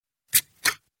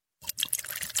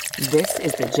This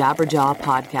is the Jabberjaw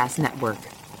Podcast Network.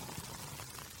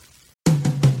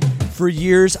 For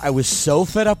years, I was so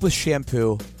fed up with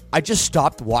shampoo, I just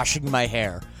stopped washing my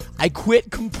hair. I quit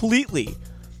completely.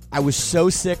 I was so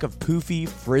sick of poofy,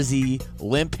 frizzy,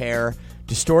 limp hair,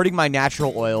 distorting my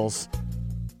natural oils.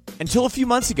 Until a few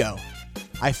months ago,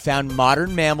 I found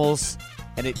Modern Mammals,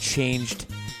 and it changed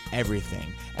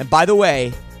everything. And by the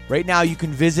way, right now you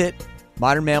can visit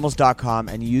modernmammals.com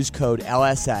and use code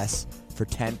LSS for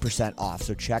 10% off.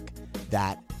 So check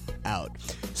that out.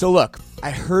 So look, I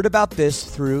heard about this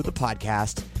through the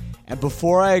podcast, and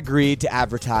before I agreed to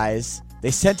advertise,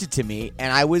 they sent it to me,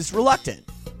 and I was reluctant.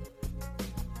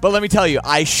 But let me tell you,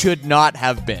 I should not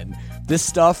have been. This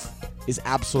stuff is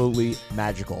absolutely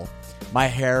magical. My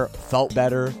hair felt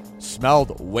better,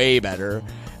 smelled way better,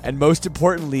 and most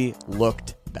importantly,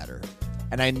 looked better.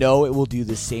 And I know it will do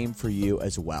the same for you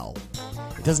as well.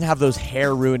 It doesn't have those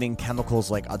hair-ruining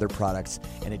chemicals like other products,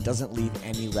 and it doesn't leave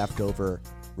any leftover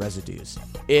residues.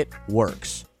 It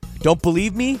works. Don't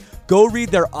believe me? Go read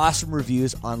their awesome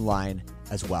reviews online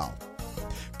as well.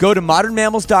 Go to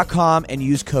modernmammals.com and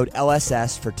use code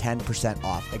LSS for 10%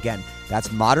 off. Again, that's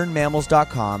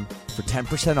modernmammals.com for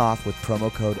 10% off with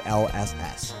promo code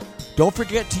LSS. Don't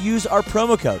forget to use our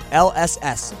promo code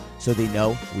LSS so they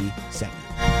know we sent you.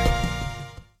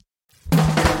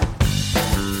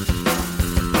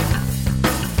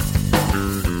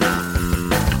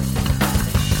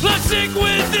 I'm sick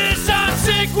with this, I'm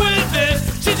sick with this.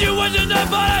 Situation of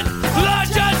violence, law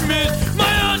judgment.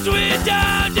 My own sweet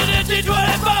down to the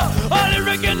T24. I don't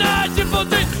recognize simple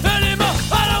things anymore.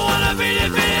 I don't wanna be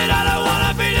defeated, I don't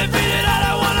wanna be defeated, I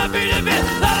don't wanna be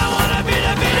defeated, I don't wanna be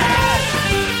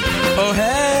defeated. Oh,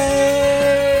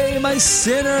 hey, my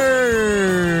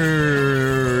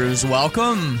sinners.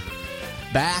 Welcome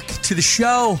back to the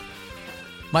show.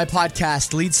 My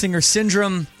podcast, Lead Singer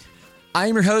Syndrome. I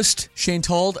am your host, Shane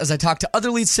Told, as I talk to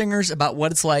other lead singers about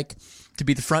what it's like to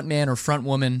be the front man or front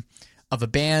woman of a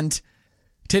band.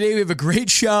 Today we have a great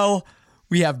show.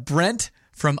 We have Brent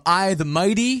from I the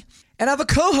Mighty, and I have a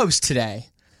co-host today,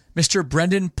 Mr.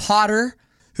 Brendan Potter,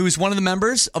 who is one of the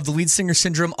members of the Lead Singer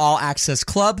Syndrome All Access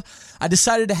Club. I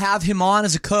decided to have him on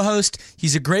as a co-host.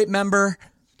 He's a great member,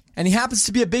 and he happens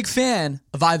to be a big fan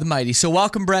of I the Mighty. So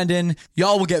welcome, Brendan.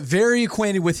 Y'all will get very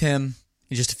acquainted with him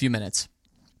in just a few minutes.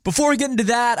 Before we get into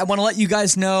that, I want to let you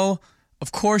guys know,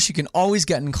 of course, you can always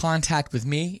get in contact with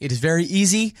me. It is very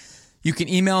easy. You can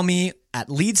email me at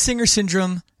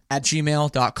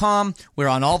leadsingersyndrome@gmail.com. We're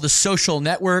on all the social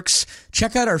networks.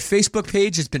 Check out our Facebook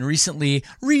page. It's been recently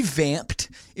revamped,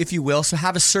 if you will. So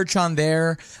have a search on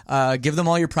there. Give them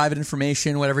all your private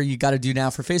information, whatever you got to do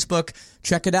now for Facebook.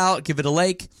 Check it out. Give it a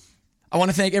like. I want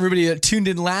to thank everybody that tuned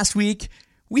in last week.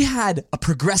 We had a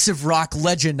progressive rock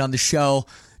legend on the show,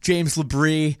 James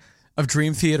Labrie of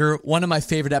Dream Theater, one of my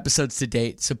favorite episodes to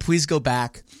date. So please go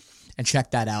back and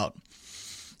check that out.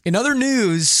 In other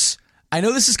news, I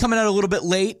know this is coming out a little bit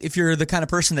late if you're the kind of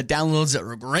person that downloads it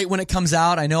right when it comes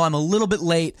out. I know I'm a little bit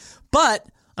late, but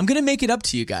I'm going to make it up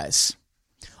to you guys.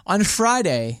 On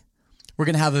Friday, we're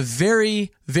going to have a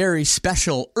very, very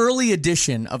special early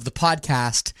edition of the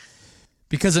podcast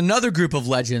because another group of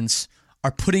legends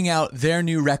are putting out their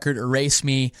new record, Erase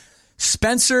Me.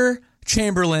 Spencer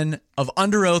Chamberlain of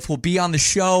Under Oath will be on the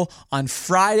show on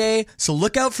Friday, so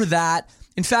look out for that.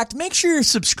 In fact, make sure you're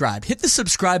subscribed. Hit the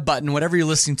subscribe button, whatever you're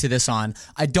listening to this on.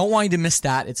 I don't want you to miss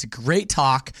that. It's a great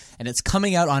talk, and it's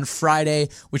coming out on Friday,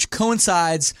 which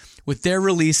coincides with their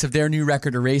release of their new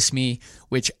record, Erase Me,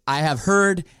 which I have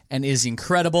heard and is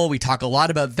incredible. We talk a lot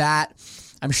about that.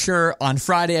 I'm sure on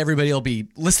Friday, everybody will be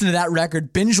listening to that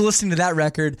record, binge listening to that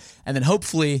record, and then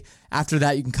hopefully after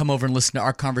that, you can come over and listen to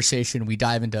our conversation. We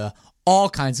dive into all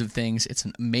kinds of things. It's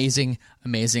an amazing,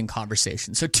 amazing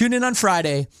conversation. So tune in on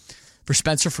Friday for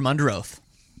Spencer from Under Oath.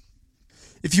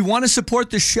 If you want to support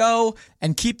the show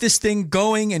and keep this thing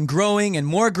going and growing and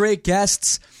more great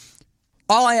guests,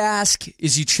 all I ask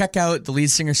is you check out the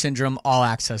Lead Singer Syndrome All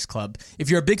Access Club.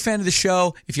 If you're a big fan of the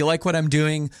show, if you like what I'm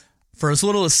doing, for as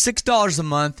little as $6 a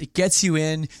month, it gets you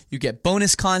in. You get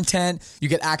bonus content. You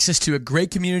get access to a great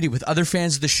community with other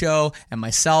fans of the show and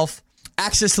myself.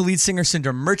 Access to Lead Singer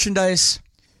Syndrome merchandise.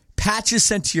 Patches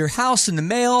sent to your house in the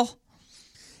mail.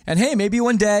 And hey, maybe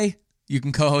one day you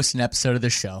can co-host an episode of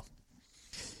this show.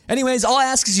 Anyways, all I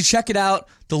ask is you check it out.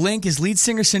 The link is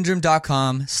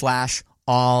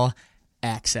leadsingersyndrome.com/all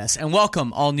access. And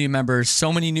welcome all new members.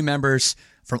 So many new members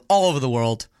from all over the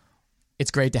world.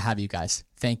 It's great to have you guys.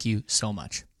 Thank you so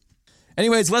much.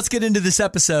 Anyways, let's get into this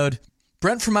episode.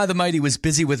 Brent from I the Mighty was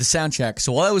busy with a sound check,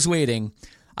 so while I was waiting,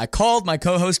 I called my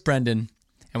co-host Brendan,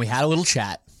 and we had a little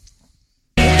chat.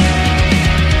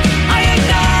 I am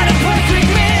not a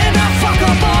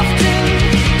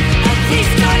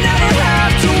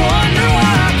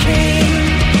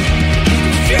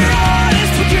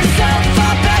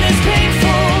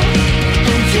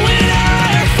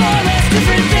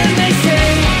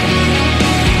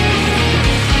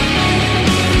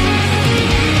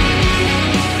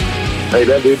How you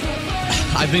been, dude?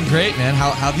 I've been great, man.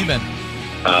 How have you been?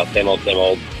 Same old.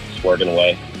 Just working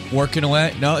away. Working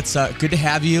away. No, it's good to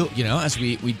have you. You know, as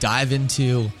we dive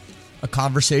into a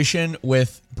conversation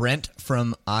with Brent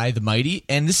from I the Mighty,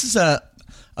 and this is a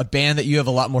band that you have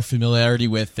a lot more familiarity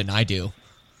with than I do.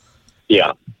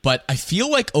 Yeah. But I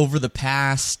feel like over the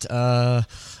past, I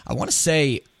want to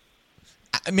say,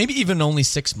 maybe even only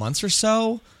 6 months or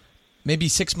so, maybe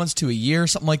 6 months to a year,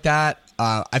 something like that,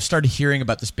 I've started hearing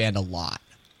about this band a lot.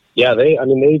 Yeah, they,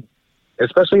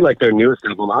 especially like their newest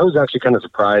album, I was actually kind of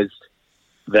surprised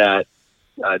that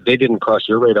they didn't cross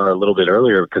your radar a little bit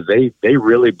earlier, because they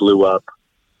really blew up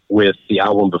with the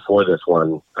album before this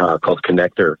one, called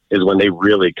Connector, is when they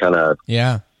really kind of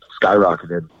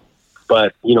skyrocketed.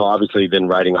 But, you know, obviously then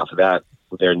riding off of that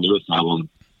with their newest album,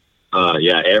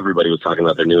 everybody was talking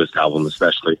about their newest album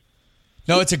especially.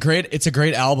 No, it's a great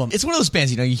album. It's one of those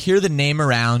bands, you know, you hear the name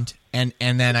around, and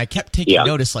then I kept taking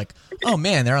notice, like, oh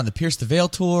man, they're on the Pierce the Veil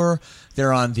tour,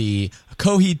 they're on the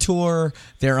Coheed tour,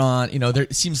 they're on, you know,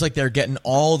 it seems like they're getting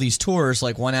all these tours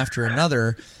like one after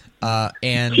another,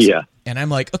 and I'm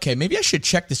like, okay, maybe I should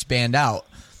check this band out.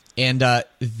 And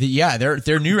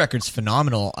their new record's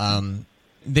phenomenal.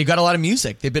 They've got a lot of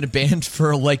music. They've been a band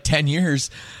for like 10 years,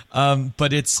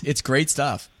 but it's great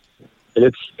stuff.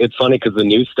 And it's funny because the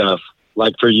new stuff,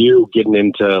 like for you getting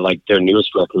into like their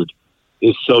newest record,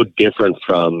 is so different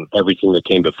from everything that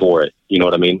came before it. You know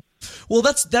what I mean? Well,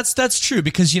 that's true,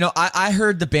 because, you know, I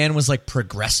heard the band was like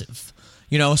progressive,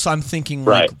 you know, so I'm thinking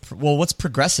like, well, what's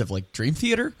progressive? Like Dream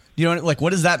Theater? You know, like, what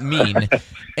does that mean?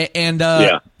 And,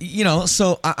 you know,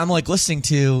 so I'm like listening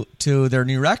to their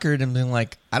new record and being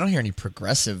like, I don't hear any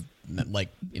progressive like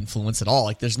influence at all.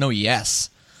 Like there's no Yes.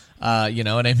 You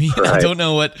know what I mean? Right. I don't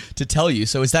know what to tell you.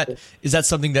 So is that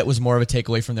something that was more of a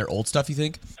takeaway from their old stuff, you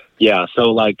think? Yeah.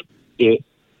 So like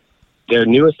their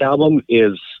newest album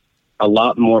is a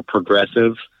lot more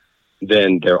progressive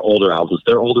than their older albums.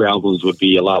 Their older albums would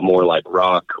be a lot more like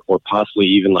rock, or possibly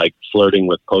even like flirting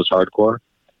with post-hardcore.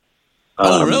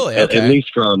 Oh, really? Okay. At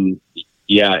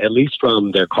least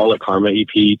from their Call It Karma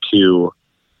EP to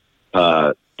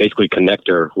basically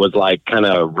Connector was like kind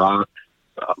of rock,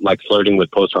 like flirting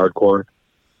with post-hardcore.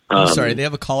 I'm sorry, they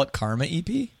have a Call It Karma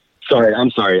EP?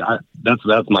 I'm sorry.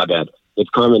 That's my bad. It's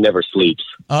Karma Never Sleeps.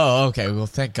 Oh, okay. Well,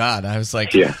 thank God. I was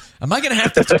like, am I going to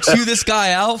have to chew this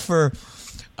guy out for...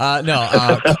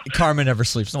 Karma Never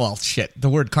Sleeps. Well, shit. The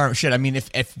word karma. Shit. I mean,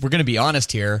 if we're gonna be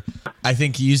honest here, I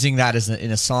think using that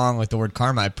in a song like the word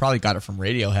karma, I probably got it from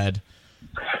Radiohead.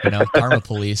 You know, Karma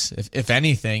Police. If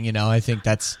anything, you know, I think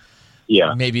that's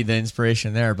maybe the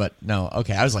inspiration there. But no,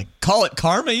 okay. I was like, Call It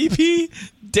Karma EP.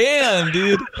 Damn,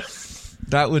 dude.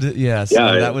 That would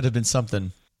that would have been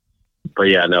something. But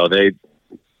yeah, no, they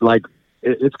like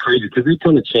it's crazy because they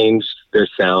kind of changed their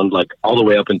sound like all the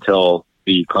way up until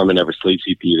the Karma Never Sleeps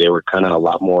EP. They were kind of a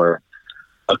lot more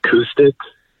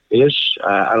acoustic-ish.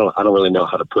 I don't really know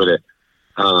how to put it.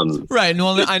 Right.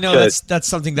 Well, I know that's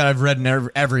something that I've read in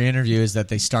every interview, is that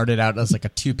they started out as like a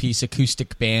 2-piece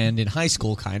acoustic band in high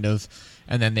school, kind of,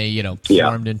 and then they, you know,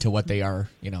 formed into what they are,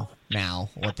 you know, now,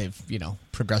 what they've, you know,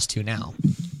 progressed to now.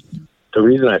 The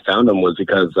reason I found them was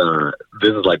because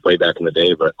this is like way back in the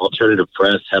day, but Alternative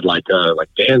Press had like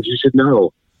bands you should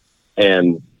know,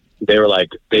 and they were like,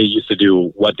 they used to do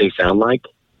What They Sound Like,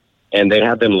 and they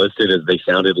had them listed as they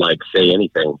sounded like Say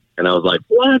Anything. And I was like,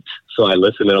 what? So I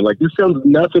listened, and I'm like, this sounds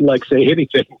nothing like Say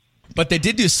Anything. But they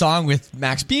did do a song with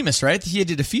Max Bemis, right? He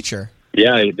did a feature.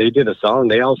 Yeah, they did a song.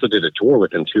 They also did a tour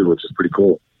with him, too, which is pretty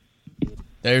cool.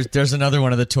 There's another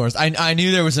one of the tours. I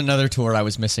knew there was another tour I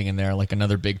was missing in there, like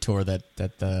another big tour that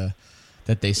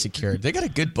they secured. They got a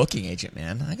good booking agent,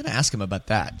 man. I got to ask him about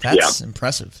that. That's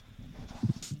impressive.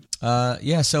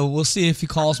 So we'll see if he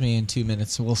calls me in 2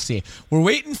 minutes. So we'll see. We're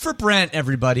waiting for Brent,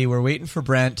 everybody. We're waiting for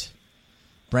Brent.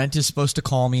 Brent is supposed to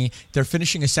call me. They're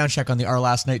finishing a sound check on the Our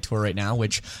Last Night tour right now,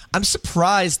 which I'm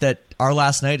surprised that Our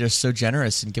Last Night is so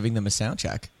generous in giving them a sound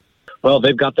check. Well,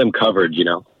 they've got them covered, you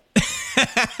know.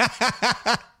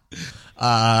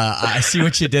 I see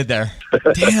what you did there.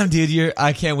 Damn, dude,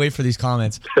 I can't wait for these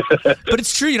comments. But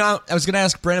it's true, you know. I was going to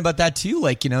ask Brent about that too.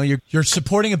 Like, you know, you're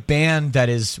supporting a band that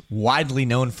is widely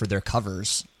known for their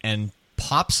covers and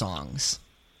pop songs.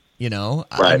 You know,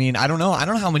 right. I mean, I don't know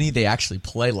how many they actually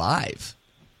play live.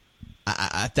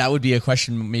 That would be a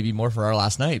question, maybe more for Our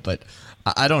Last Night. But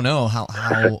I don't know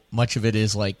how much of it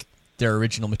is like their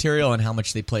original material and how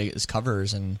much they play as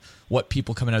covers and what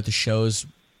people coming out to shows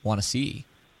want to see.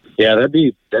 Yeah, that'd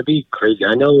be crazy.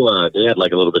 I know they had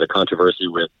like a little bit of controversy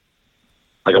with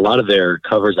like a lot of their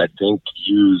covers. I think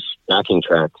use backing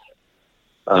tracks,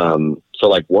 So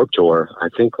like Warped Tour, I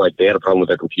think like they had a problem with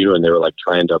their computer and they were like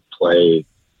trying to play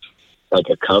like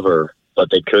a cover, but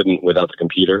they couldn't without the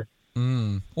computer.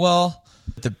 Well,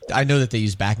 I know that they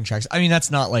use backing tracks. I mean,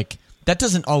 that's not like, that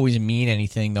doesn't always mean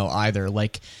anything though either.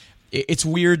 Like, it's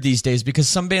weird these days because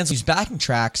some bands use backing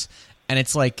tracks and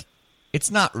it's like,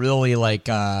 it's not really like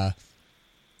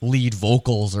lead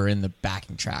vocals are in the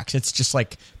backing tracks. It's just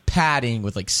like padding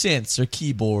with like synths or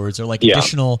keyboards or like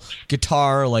additional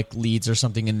guitar like leads or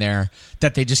something in there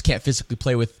that they just can't physically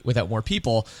play without more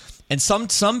people. And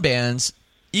some bands,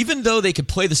 even though they could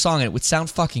play the song and it would sound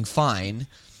fucking fine,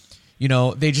 you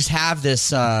know, they just have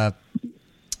this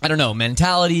I don't know,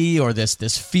 mentality or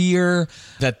this fear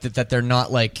that they're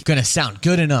not like going to sound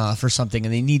good enough or something,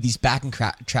 and they need these backing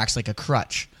tracks like a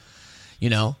crutch, you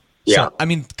know? Yeah. So, I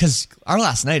mean, because Our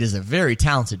Last Night is a very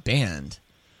talented band.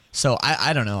 So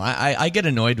I don't know. I get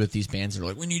annoyed with these bands that are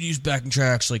like, we need to use backing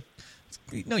tracks. Like,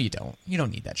 no, you don't. You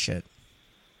don't need that shit.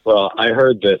 Well, I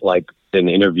heard that like an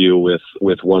interview with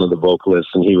one of the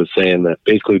vocalists, and he was saying that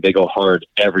basically they go hard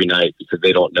every night because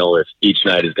they don't know if each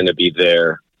night is going to be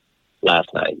their last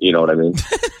night. You know what I mean?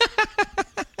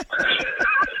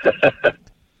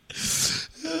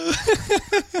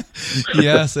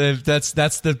 Yes,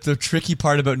 that's the tricky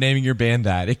part about naming your band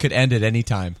that. It could end at any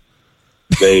time.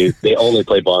 They only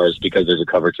play bars because there's a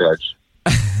cover charge.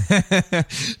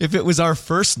 If it was our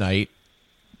first night,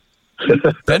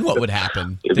 then what would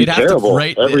happen? It'd be terrible.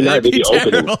 Every night they'd be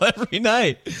terrible every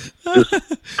night. Just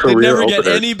They'd never openers. get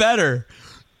any better.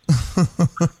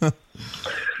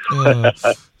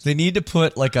 They need to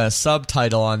put like a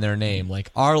subtitle on their name,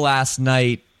 like Our Last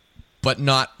Night, but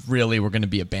not really. We're going to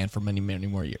be a band for many, many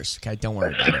more years. Okay, don't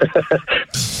worry about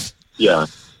it. Yeah.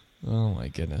 Oh my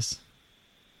goodness.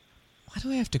 Why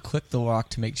do I have to click the lock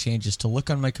to make changes, to look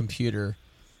on my computer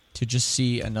to just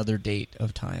see another date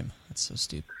of time? That's so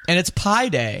stupid. And it's Pi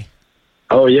Day.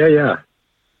 Oh, yeah.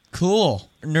 Cool.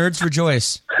 Nerds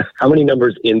rejoice. How many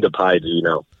numbers into pi do you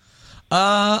know?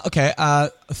 Okay.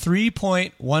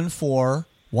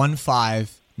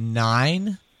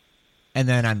 3.14159, and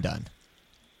then I'm done.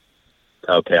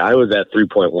 Okay, I was at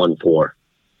 3.14.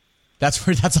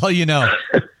 That's all you know.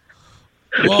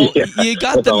 Well, Yeah, you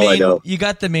got that's all I know. you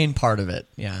got the main part of it.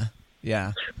 Yeah.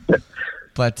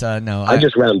 But no, I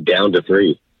just round down to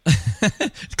 3.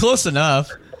 close enough.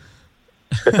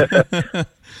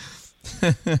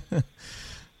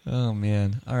 Oh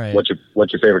man! All right. What's your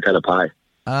favorite kind of pie?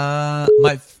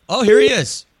 Here he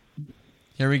is.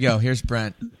 Here we go. Here's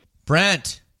Brent.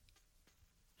 Brent,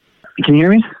 Can you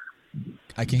hear me?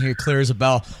 I can hear you clear as a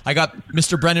bell. I got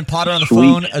Mr. Brendan Potter on the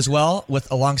phone as well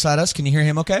alongside us. Can you hear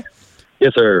him? Okay.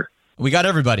 Yes, sir. We got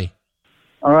everybody.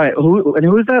 All right.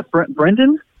 Who is that?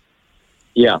 Brendan?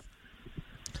 Yeah.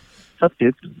 That's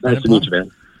good. Nice to meet you,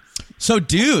 man. So,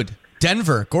 dude,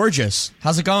 Denver, gorgeous.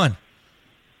 How's it going?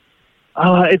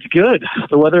 It's good.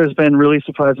 The weather has been really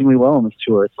surprisingly well on this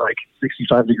tour. It's like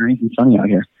 65 degrees and sunny out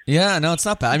here. Yeah, no, it's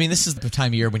not bad. I mean, this is the time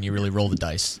of year when you really roll the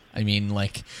dice. I mean,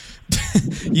 like,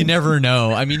 you never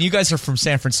know. I mean, you guys are from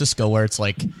San Francisco where it's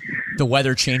like the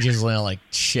weather changes like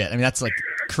shit. I mean, that's like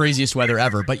craziest weather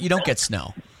ever, but you don't get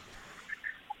snow.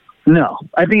 No,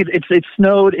 I think it's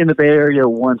snowed in the Bay Area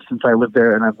once since I lived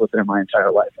there, and I've lived there my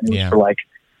entire life, and it was for like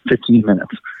 15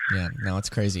 minutes. Yeah, no, it's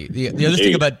crazy. The other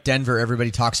thing about Denver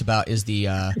everybody talks about is the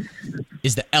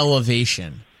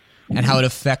elevation and how it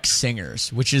affects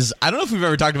singers, which is, I don't know if we've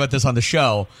ever talked about this on the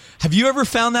show. Have you ever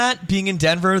found that being in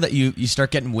Denver that you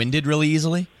start getting winded really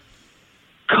easily?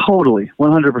 Totally,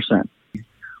 100%.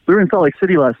 We were in Salt Lake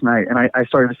City last night, and I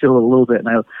started to feel it a little bit, and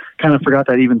I kind of forgot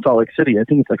that even Salt Lake City, I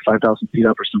think it's like 5,000 feet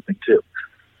up or something too.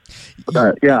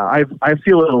 But yeah, I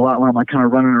feel it a lot when I'm like kind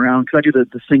of running around, because I do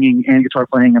the singing and guitar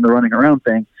playing and the running around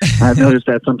thing. And I've noticed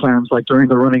that sometimes, like during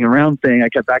the running around thing, I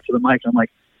get back to the mic and I'm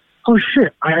like, oh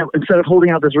shit! Instead of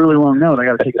holding out this really long note, I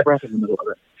got to take a breath in the middle of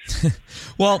it.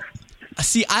 Well,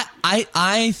 see,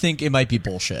 I think it might be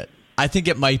bullshit. I think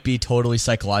it might be totally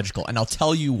psychological, and I'll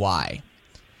tell you why.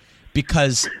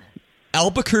 Because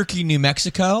Albuquerque, New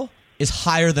Mexico is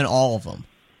higher than all of them.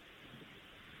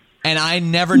 And I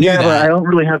never knew that. Yeah, but I don't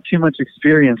really have too much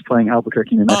experience playing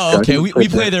Albuquerque, New Mexico. Oh, okay. We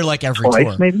play there like every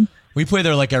tour. Maybe? We play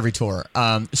there like every tour.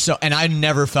 And I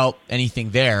never felt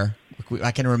anything there.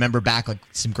 I can remember back like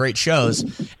some great shows.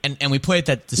 And we played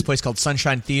at this place called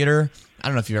Sunshine Theater. I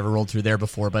don't know if you've ever rolled through there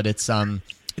before, but it's a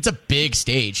big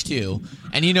stage too.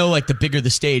 And like the bigger the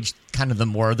stage, kind of the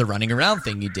more the running around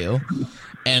thing you do.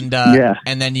 And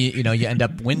and then you end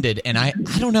up winded. And I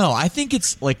don't know. I think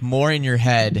it's like more in your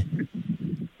head.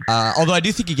 Although I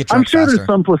do think you get drunk I'm sure faster. There's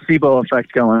some placebo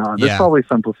effect going on. There's probably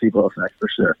some placebo effect for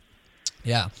sure.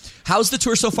 Yeah. How's the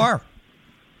tour so far?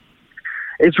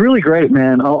 It's really great,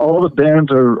 man. All the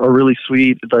bands are really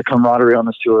sweet. The camaraderie on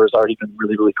this tour has already been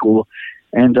really, really cool.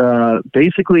 And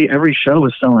basically every show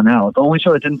was selling out. The only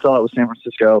show that didn't sell out was San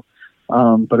Francisco,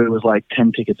 but it was like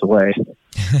 10 tickets away.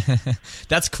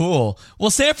 That's cool. Well,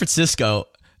 San Francisco,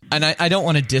 and I don't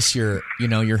want to diss your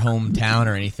hometown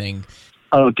or anything.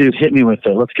 Oh, dude, hit me with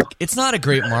it. Let's go. It's not a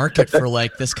great market for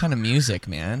like this kind of music,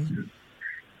 man.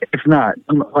 It's not.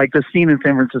 Like the scene in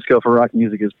San Francisco for rock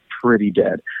music is pretty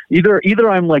dead. Either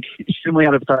I'm like extremely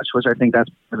out of touch, which I think that's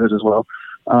part of it as well.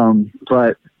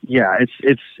 But yeah,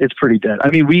 it's pretty dead. I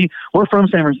mean, we're from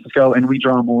San Francisco and we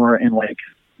draw more in like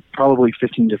probably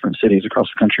 15 different cities across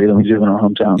the country than we do in our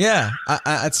hometown. Yeah,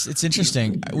 it's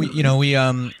interesting. We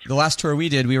the last tour we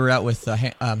did, we were out with Sir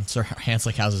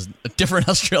Hanslick House's a different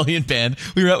Australian band.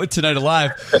 We were out with Tonight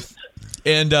Alive,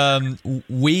 and I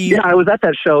was at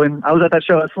that show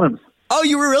at Slim's. Oh,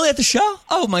 you were really at the show?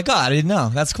 Oh my God, I didn't know.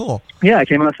 That's cool. Yeah, I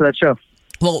came out to that show.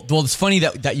 Well, it's funny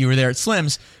that you were there at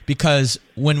Slim's because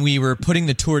when we were putting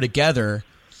the tour together,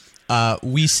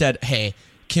 we said, hey,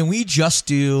 can we just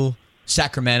do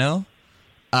Sacramento?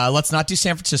 Let's not do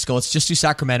San Francisco. Let's just do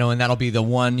Sacramento, and that'll be the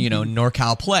one,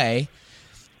 NorCal play.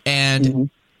 And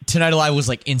Tonight Alive was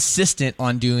like insistent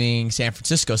on doing San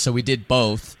Francisco, so we did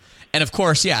both. And of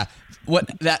course, yeah, what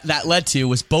that led to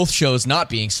was both shows not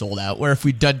being sold out. Where if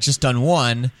we'd just done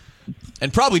one,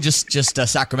 and probably just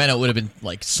Sacramento, it would have been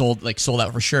like sold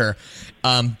out for sure.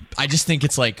 I just think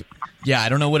it's like, yeah, I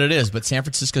don't know what it is, but San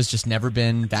Francisco's just never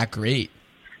been that great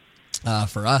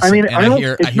for us. I mean, and I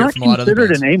hear not from a lot of other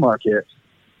considered bands. an A market.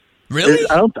 Really?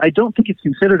 I don't think it's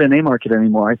considered an A market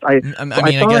anymore. I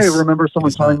remember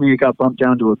someone telling me it got bumped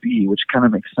down to a B, which kind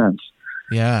of makes sense.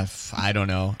 Yeah, I don't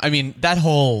know. I mean, that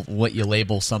whole what you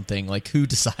label something, like who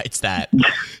decides that?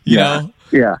 You know?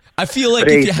 Yeah. I feel like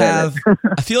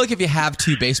if you have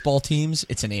two baseball teams,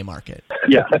 it's an A market.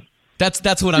 Yeah.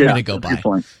 That's what I'm going to go by. Good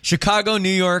point. Chicago, New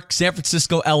York, San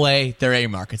Francisco, LA, they're A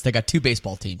markets. They got two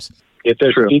baseball teams. If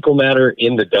there's fecal matter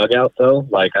in the dugout, though,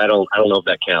 like I don't know if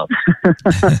that counts.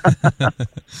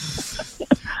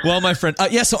 Well, my friend,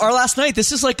 so our last night,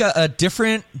 this is like a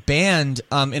different band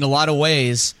in a lot of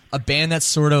ways. A band that's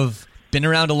sort of been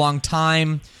around a long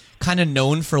time, kind of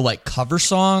known for like cover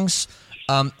songs.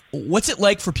 What's it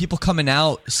like for people coming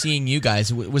out seeing you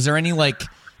guys? Was there any like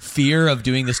fear of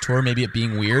doing this tour, maybe it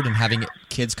being weird and having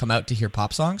kids come out to hear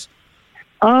pop songs?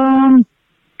 Not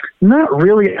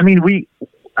really. I mean,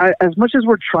 as much as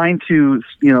we're trying to,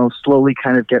 slowly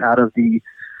kind of get out of the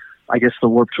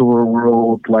Warped Tour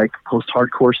world, like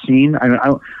post-hardcore scene. I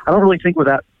don't really think we're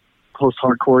that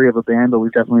post-hardcore of a band, but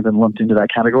we've definitely been lumped into that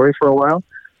category for a while.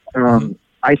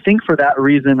 I think for that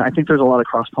reason, I think there's a lot of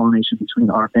cross-pollination between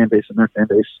our fan base and their fan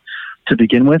base to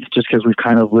begin with, just because we've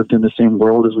kind of lived in the same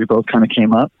world as we both kind of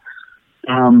came up.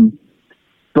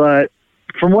 But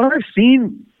from what I've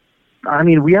seen, I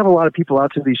mean, we have a lot of people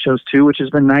out to these shows too, which has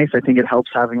been nice. I think it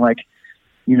helps having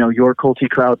your culty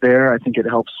crowd there. I think it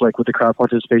helps with the crowd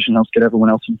participation, helps get everyone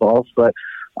else involved. But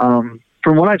from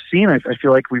what I've seen, I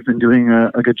feel like we've been doing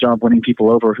a good job winning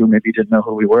people over who maybe didn't know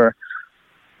who we were.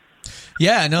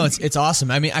 Yeah, no, it's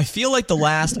awesome. I mean, I feel like and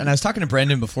I was talking to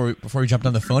Brendan before we jumped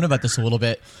on the phone about this a little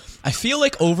bit. I feel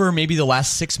like over maybe the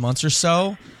last 6 months or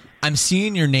so, I'm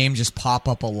seeing your name just pop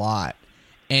up a lot.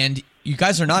 And you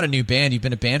guys are not a new band. You've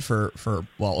been a band for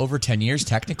over 10 years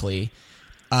technically.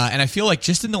 And I feel like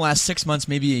just in the last 6 months,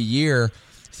 maybe a year,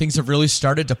 things have really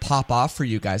started to pop off for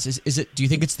you guys. Do you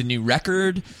think it's the new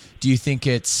record? Do you think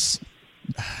it's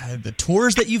the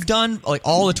tours that you've done, like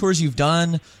all the tours you've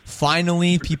done,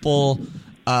 finally people,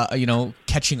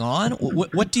 catching on?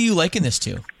 What do you liken this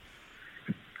to?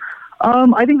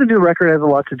 I think the new record has a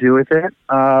lot to do with it.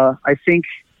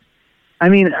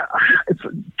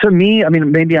 To me,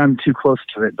 maybe I'm too close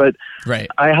to it, but right.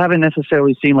 I haven't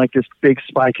necessarily seen like this big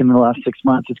spike in the last 6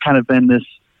 months. It's kind of been this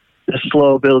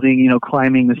slow building,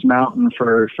 climbing this mountain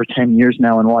for 10 years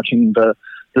now and watching the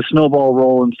snowball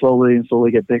roll and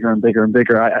slowly get bigger and bigger and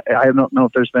bigger. I don't know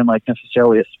if there's been like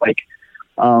necessarily a spike.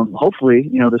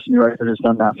 Hopefully, this new record has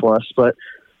done that for us, but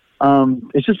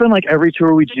it's just been like every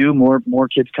tour we do, more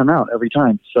kids come out every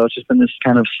time. So it's just been this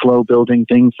kind of slow building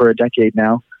thing for a decade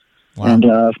now. Wow. And,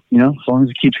 as long as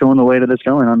it keeps going the way that it's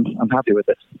going, I'm happy with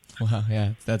it. Wow.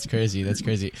 Yeah. That's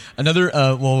crazy. Another,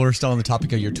 we're still on the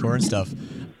topic of your tour and stuff.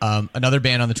 Another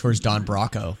band on the tour is Don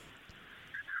Brocco.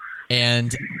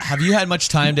 And have you had much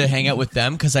time to hang out with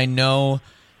them? Cause I know,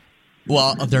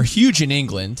 they're huge in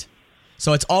England.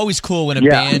 So it's always cool when a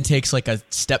band takes like a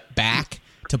step back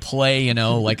to play,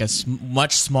 like a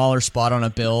much smaller spot on a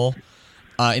bill.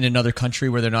 In another country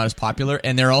where they're not as popular,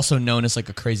 and they're also known as like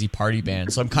a crazy party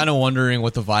band. So I'm kind of wondering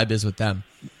what the vibe is with them.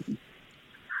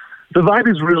 The vibe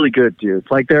is really good, dude.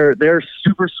 Like they're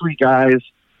super sweet guys.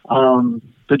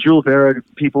 The Jewel Vera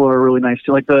people are really nice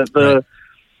too. Like the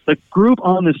group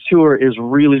on this tour is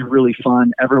really, really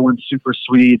fun. Everyone's super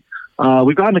sweet.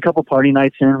 We've gotten a couple party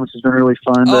nights in, which has been really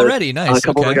fun. Already, nice. A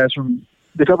couple of guys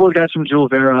from Jewel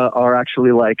Vera are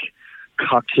actually like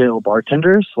cocktail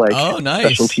bartenders, like nice.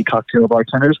 specialty cocktail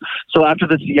bartenders. So after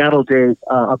the Seattle date,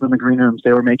 up in the green rooms,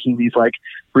 they were making these like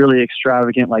really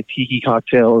extravagant like tiki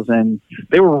cocktails, and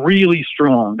they were really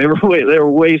strong. They were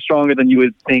way stronger than you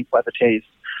would think by the taste.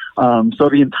 So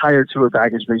the entire tour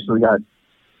package basically got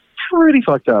pretty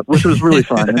fucked up, which was really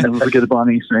fun. And it was a good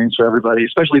bonding experience for everybody,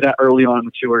 especially that early on in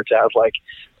the tour to have like,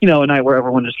 a night where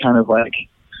everyone just kind of like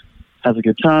has a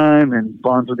good time and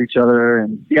bonds with each other.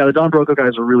 And yeah, the Don Broco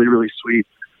guys are really, really sweet.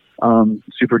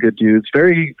 Super good dudes.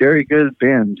 Very, very good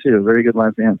band too. Very good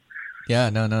live band. Yeah,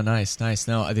 no, nice.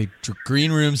 No, I think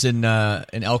green rooms in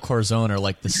El Corazon are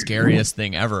like the scariest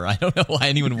thing ever. I don't know why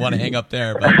anyone would want to hang up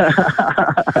there,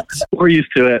 but we're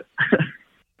used to it.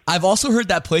 I've also heard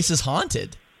that place is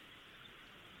haunted.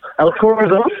 El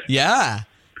Corazon? Yeah.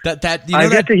 That I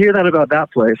get to hear that about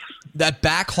that place. That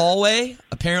back hallway,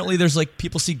 apparently there's like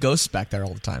people see ghosts back there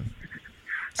all the time.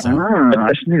 So.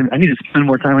 I need to spend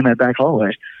more time in that back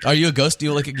hallway. Are you a ghost? Do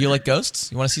you like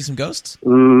ghosts? You want to see some ghosts?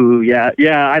 Ooh, yeah.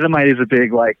 Itemite is a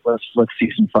big like let's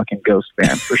see some fucking ghost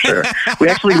band for sure. we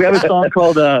have a song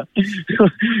called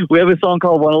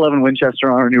 111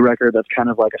 Winchester on our new record. That's kind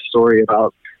of like a story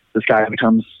about this guy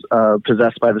becomes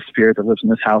possessed by the spirit that lives in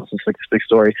this house. It's like this big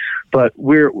story. But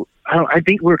I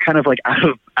think we're kind of like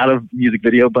out of music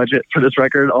video budget for this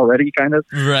record already, kind of.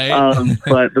 Right.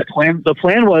 But the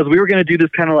plan was we were going to do this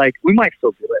kind of like, we might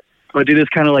still do it, but do this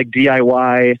kind of like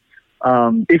DIY.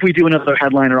 If we do another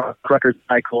headliner record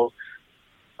cycle,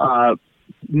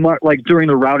 like during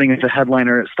the routing of the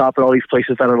headliner, stop at all these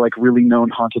places that are like really known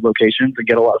haunted locations and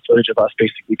get a lot of footage of us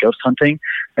basically ghost hunting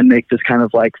and make this kind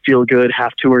of like feel good,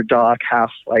 half tour doc,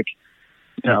 half like,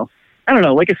 I don't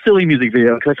know, like a silly music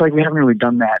video, because I feel like we haven't really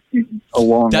done that in a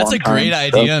long time. That's a great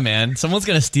idea, man. Someone's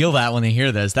going to steal that when they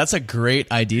hear this. That's a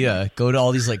great idea. Go to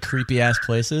all these like creepy ass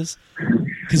places,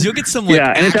 because you'll get some like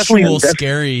actual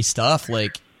scary stuff,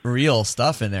 like real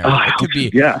stuff in there. It could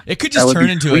be, it could just turn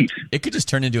into it. It could just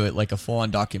turn into it like a full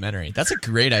on documentary. That's a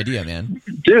great idea, man.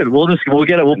 Dude, we'll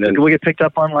get picked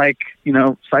up on like,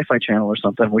 Sci-Fi Channel or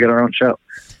something. We'll get our own show.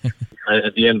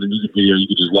 At the end of the music video, you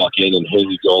could just walk in and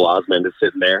Haley Joel Osment is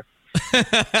sitting there.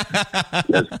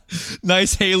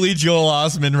 Nice Haley Joel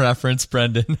Osment reference,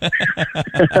 Brendan.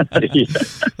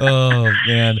 Oh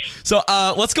man. So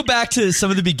let's go back to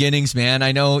some of the beginnings, man.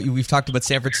 I know we've talked about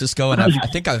San Francisco, and I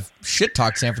think I've shit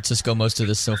talked San Francisco most of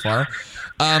this so far.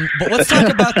 But let's talk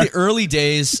about the early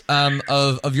days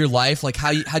of your life. Like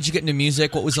how'd you get into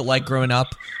music? What was it like growing up?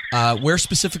 Where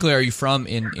specifically are you from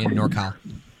in NorCal?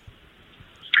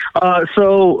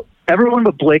 So everyone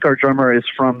but Blake, our drummer, is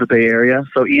from the Bay Area.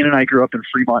 So Ian and I grew up in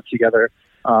Fremont together.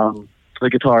 The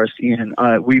guitarist, Ian,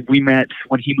 we met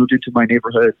when he moved into my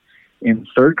neighborhood in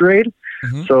third grade.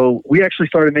 Mm-hmm. So we actually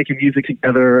started making music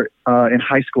together in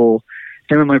high school.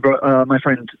 Him and my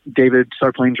friend David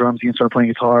started playing drums. Ian started playing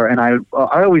guitar, and I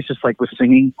always just like was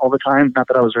singing all the time. Not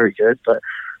that I was very good, but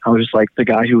I was just like the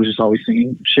guy who was just always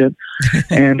singing shit.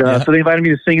 And so they invited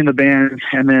me to sing in the band,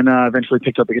 and then eventually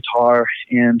picked up a guitar.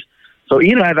 And so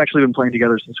Ian and I have actually been playing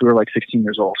together since we were like 16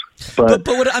 years old. But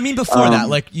what I mean before that,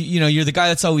 like you're the guy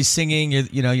that's always singing.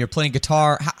 You're playing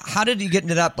guitar. How did you get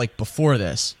into that? Like before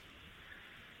this?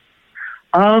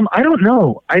 I don't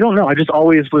know. I just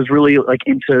always was really like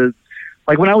into,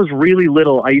 like when I was really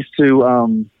little, I used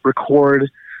to record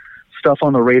stuff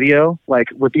on the radio, like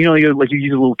with you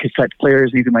use little cassette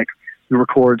players and you can like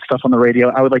record stuff on the radio.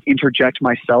 I would like interject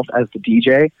myself as the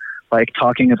DJ, like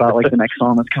talking about like the next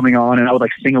song that's coming on, and I would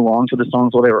like sing along to the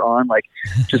songs while they were on, like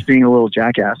just being a little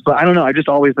jackass. But I don't know, I've just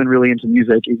always been really into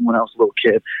music even when I was a little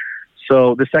kid.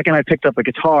 So the second I picked up a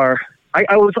guitar, I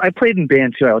played in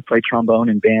band too. I would play trombone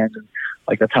in band, and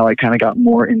like that's how I kind of got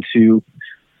more into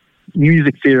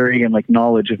music theory and like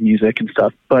knowledge of music and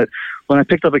stuff. But when I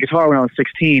picked up a guitar when I was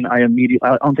 16, I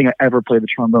don't think I ever played the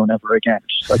trombone ever again. It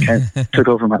just like kind of took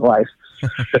over my life.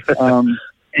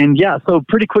 And yeah, so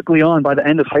pretty quickly on, by the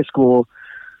end of high school,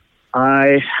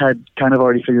 I had kind of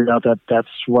already figured out that that's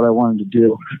what I wanted to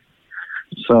do.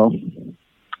 So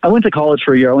I went to college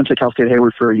for a year. I went to Cal State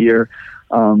Hayward for a year.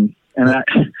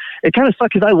 It kind of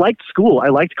sucked because I liked school. I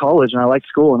liked college and I liked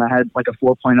school, and I had like a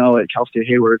 4.0 at Cal State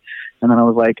Hayward. And then I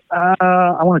was like,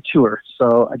 I want to tour.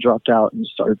 So I dropped out and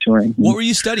started touring. What were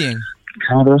you studying?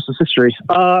 The rest is history.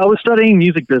 I was studying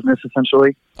music business,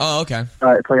 essentially. Oh, okay.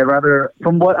 It's like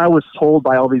from what I was told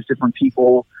by all these different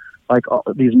people, like all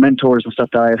these mentors and stuff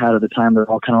that I had at the time, they're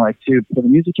all kind of like, dude, for the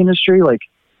music industry, like,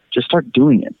 just start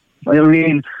doing it. I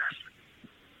mean,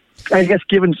 I guess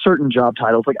given certain job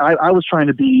titles, like I was trying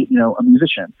to be, a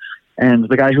musician, and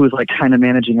the guy who was like kind of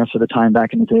managing us at the time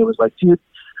back in the day was like, dude,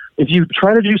 if you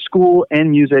try to do school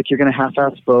and music, you're going to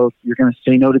half-ass both. You're going to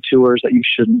say no to tours that you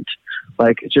shouldn't.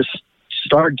 Like, just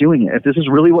start doing it. If this is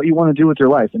really what you want to do with your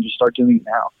life, then just start doing it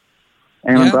now.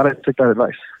 And I'm glad I took that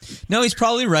advice. No, he's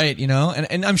probably right,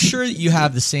 and I'm sure you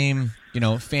have the same,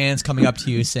 fans coming up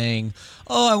to you saying,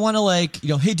 oh, I want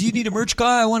to hey, do you need a merch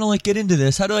guy? I want to get into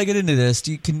this. How do I get into this?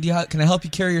 Can I help you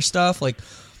carry your stuff? And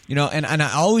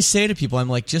I always say to people, I'm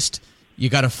like, just, you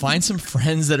got to find some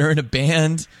friends that are in a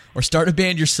band or start a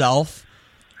band yourself.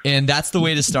 And that's the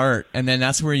way to start. And then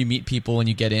that's where you meet people and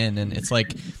you get in. And it's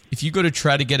like, if you go to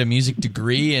try to get a music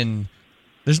degree, and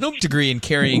there's no degree in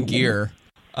carrying gear,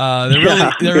 there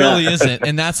really isn't.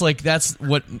 And that's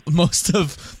what most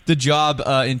of the job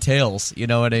entails. You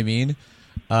know what I mean?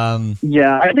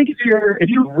 Yeah, I think if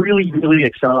you really, really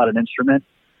excel at an instrument,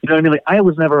 you know what I mean?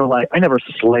 Like, I never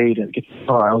slayed a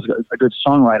guitar. I was a good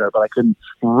songwriter, but I couldn't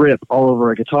rip all over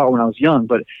a guitar when I was young.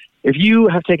 But if you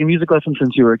have taken music lessons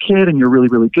since you were a kid and you're really,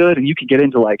 really good, and you could get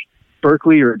into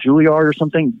Berkeley or Juilliard or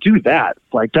something, do that.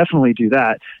 Definitely do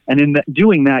that. And in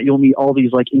doing that, you'll meet all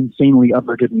these insanely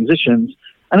other good musicians,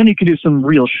 and then you can do some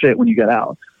real shit when you get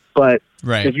out. But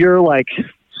if you're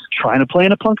trying to play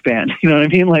in a punk band, you know what I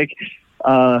mean?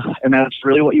 And that's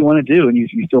really what you want to do, and you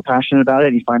feel passionate about it,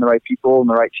 and you find the right people and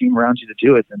the right team around you to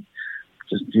do it, then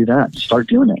just do that. Start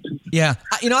doing it. Yeah.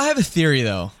 I have a theory,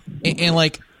 though.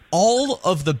 And all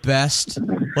of the best,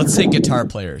 let's say, guitar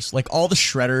players, all the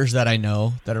shredders that I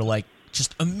know that are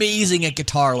just amazing at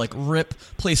guitar,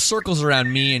 play circles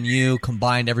around me and you,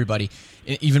 combined everybody,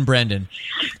 even Brendan.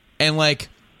 And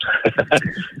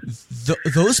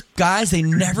those guys, they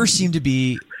never seem to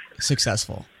be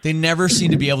successful. They never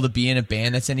seem to be able to be in a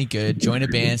band that's any good, join a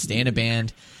band, stay in a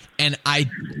band. And I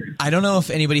don't know if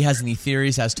anybody has any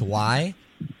theories as to why,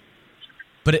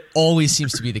 but it always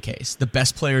seems to be the case. The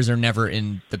best players are never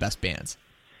in the best bands.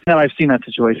 And I've seen that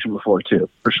situation before too,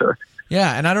 for sure.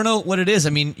 Yeah, and I don't know what it is.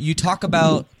 I mean, you talk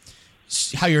about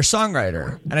how you're a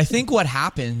songwriter, and I think what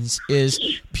happens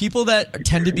is people that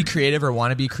tend to be creative or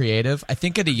want to be creative, I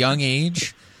think at a young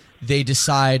age, they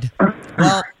decide,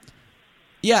 well,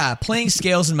 yeah, playing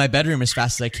scales in my bedroom as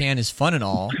fast as I can is fun and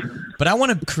all, but I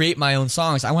want to create my own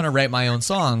songs. I want to write my own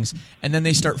songs, and then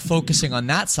they start focusing on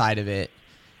that side of it.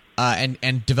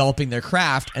 And developing their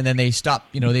craft, and then they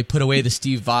stop. They put away the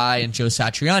Steve Vai and Joe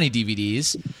Satriani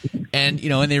DVDs, and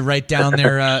and they write down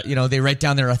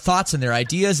their thoughts and their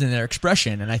ideas and their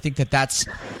expression. And I think that's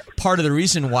part of the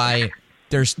reason why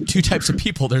there's two types of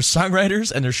people: there's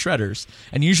songwriters and there's shredders,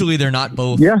 and usually they're not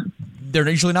both. Yeah, they're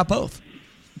usually not both.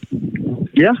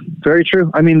 Yeah, very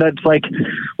true. I mean, that's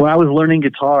when I was learning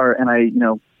guitar, and I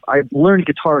learned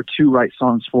guitar to write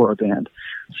songs for a band,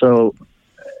 so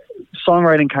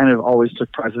songwriting kind of always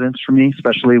took precedence for me,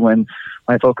 especially when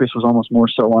my focus was almost more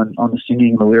so on the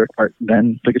singing and the lyric part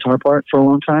than the guitar part for a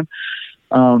long time.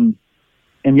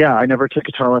 And yeah, I never took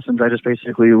guitar lessons. I just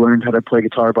basically learned how to play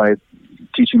guitar by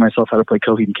teaching myself how to play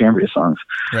Coheed and Cambria songs.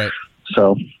 Right.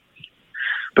 So,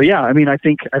 but yeah, I mean, I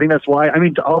think that's why,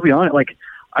 I'll be honest,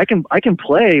 I can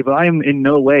play, but I am in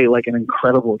no way an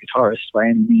incredible guitarist by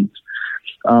any means.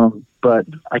 But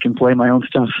I can play my own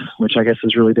stuff, which I guess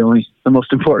is really the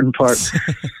most important part.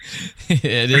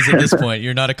 It is at this point.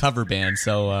 You're not a cover band,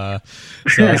 so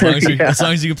as long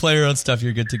as you can play your own stuff,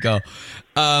 you're good to go.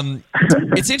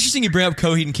 It's interesting you bring up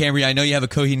Coheed and Cambria. I know you have a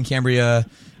Coheed and Cambria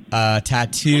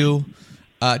tattoo.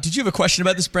 Did you have a question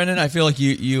about this, Brendan? I feel like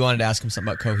you wanted to ask him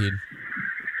something about Coheed.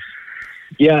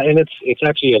 Yeah, and it's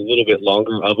actually a little bit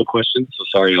longer of a question, so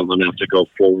sorry, I'm going to have to go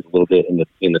forward a little bit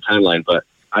in the timeline, but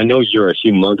I know you're a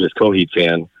humongous Coheed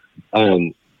fan,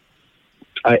 and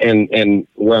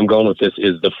where I'm going with this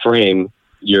is the Frame,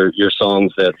 your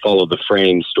songs that follow the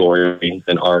Frame story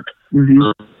and arc.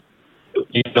 Mm-hmm.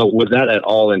 Was that at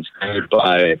all inspired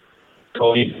by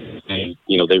Coheed?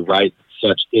 They write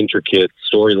such intricate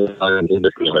storylines in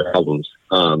their albums.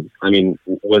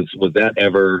 Was that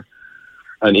ever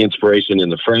an inspiration in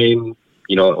the Frame?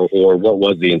 Or what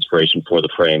was the inspiration for the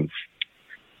Frame?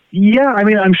 Yeah,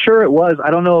 I'm sure it was.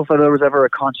 I don't know if there was ever a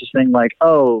conscious thing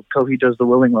Coheed does the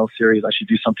Willing Well series, I should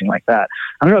do something like that.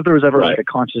 I don't know if there was ever a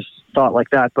conscious thought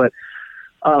like that, but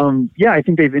yeah, I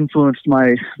think they've influenced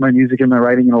my music and my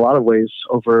writing in a lot of ways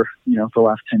over, the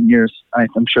last 10 years.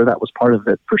 I'm sure that was part of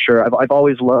it for sure. I've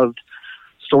always loved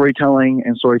storytelling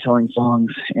and storytelling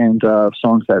songs and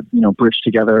songs that, bridge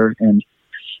together. And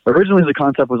originally the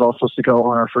concept was all supposed to go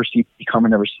on our first EP, Karma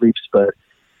Never Sleeps, but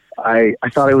I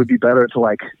thought it would be better to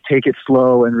like take it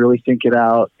slow and really think it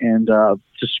out and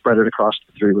just spread it across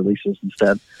the 3 releases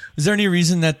instead. Is there any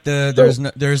reason that there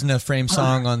isn't a Frame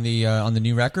song on the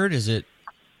new record? Is it?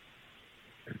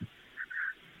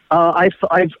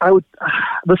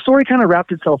 The story kind of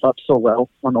wrapped itself up so well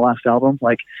on the last album.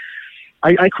 Like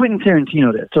I Quentin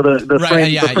Tarantino'd it. So the Right,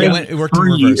 Frame, yeah, the Frame it worked in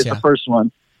 3 reverse, is yeah. the first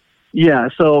one. Yeah.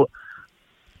 So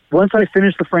once I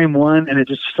finished the Frame 1 and it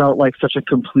just felt like such a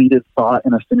completed thought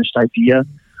and a finished idea,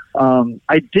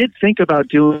 I did think about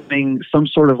doing some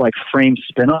sort of like Frame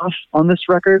spinoff on this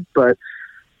record, but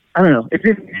I don't know.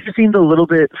 It seemed a little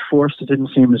bit forced. It didn't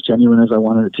seem as genuine as I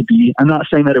wanted it to be. I'm not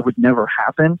saying that it would never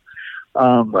happen.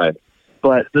 Right.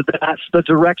 But that's the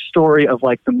direct story of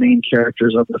like the main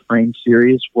characters of the Frame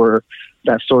series where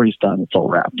that story's done. It's all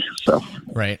wrapped. So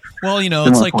Right. Well, you know,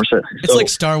 Didn't it's wanna like force it. it's like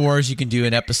Star Wars. You can do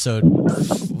an episode,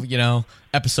 you know,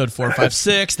 episode 4, 5,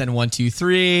 6, then 1, 2,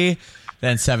 3,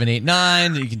 then 7, 8,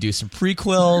 9. You can do some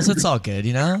prequels. It's all good,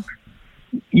 you know.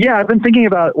 Yeah, I've been thinking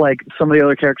about like some of the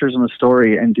other characters in the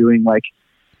story and doing like,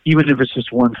 even if it's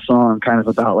just one song kind of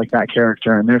about like that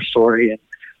character and their story. And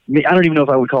I don't even know if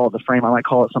I would call it the Frame. I might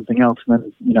call it something else. And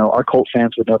then, you know, our cult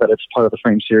fans would know that it's part of the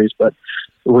Frame series, but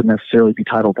it wouldn't necessarily be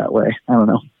titled that way. I don't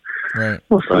know. Right.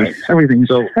 We'll see. Right. Everything's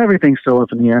still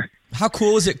up in the air. How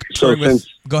cool is it So touring with?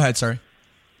 Go ahead. Sorry.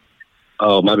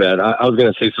 Oh, my bad. I was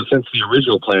going to say, so since the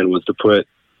original plan was to put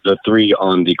the 3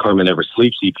 on the Karma Never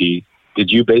Sleeps EP, did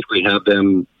you basically have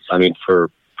them, I mean, for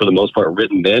the most part,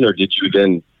 written then, or did you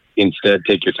then instead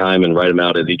take your time and write them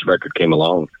out as each record came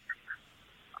along?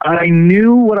 I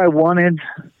knew what I wanted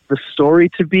the story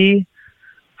to be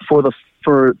for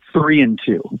 3 and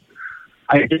 2.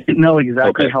 I didn't know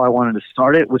exactly how I wanted to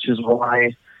start it, which is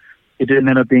why it didn't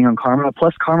end up being on Karma.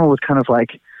 Plus, Karma was kind of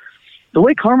like the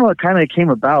way Karma kind of came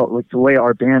about, like the way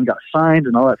our band got signed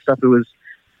and all that stuff. It was,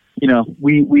 you know,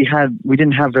 we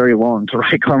didn't have very long to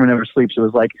write Karma Never Sleeps. It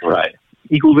was like Right.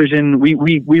 Equal Vision. We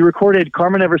recorded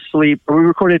Karma Never Sleep, or we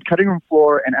recorded Cutting Room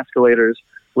Floor and Escalators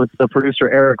with the producer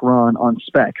Eric Ron on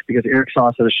spec, because Eric saw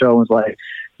us at a show and was like,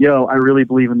 yo, I really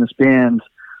believe in this band,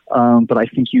 but I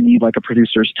think you need like a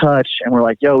producer's touch. And we're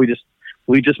like, yo,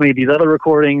 we just made these other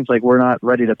recordings. Like, we're not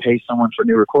ready to pay someone for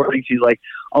new recordings. He's like,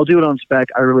 I'll do it on spec.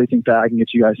 I really think that I can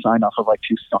get you guys signed off of like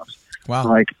 2 songs. Wow. I'm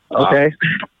like, okay,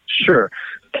 sure.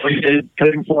 We did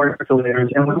Cutting Floor and Escalators,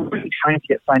 and we were really trying to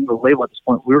get signed to the label at this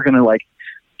point. We were going to like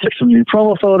take some new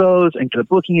promo photos and get a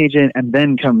booking agent, and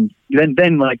then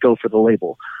like go for the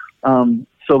label.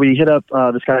 So we hit up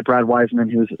this guy Brad Wiseman,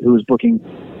 who was booking,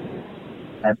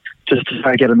 and just to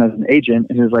try to get him as an agent.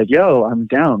 And he was like, "Yo, I'm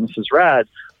down. This is rad."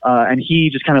 And he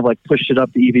just kind of like pushed it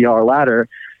up the EVR ladder.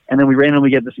 And then we randomly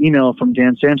get this email from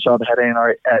Dan Sandshaw, the head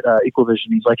A&R at Equal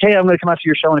Vision. He's like, "Hey, I'm going to come out to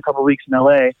your show in a couple of weeks in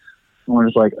LA." And we're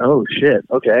just like, "Oh shit,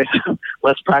 okay,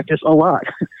 let's practice a lot."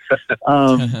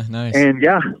 Nice. And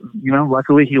yeah, you know,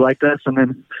 luckily he liked us. And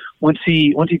then once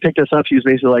he picked us up, he was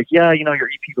basically like, "Yeah, you know, your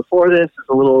EP before this is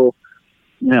a little,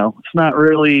 you know, it's not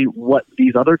really what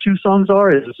these other 2 songs are.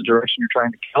 Is this the direction you're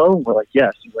trying to go?" And we're like,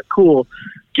 "Yes." He's like, "Cool,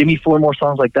 give me 4 more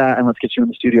songs like that, and let's get you in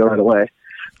the studio right away."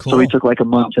 Cool. So we took like a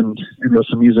month and wrote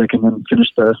some music, and then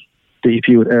finished the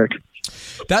EP with Eric.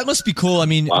 That must be cool. I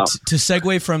mean, Wow. to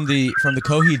segue from the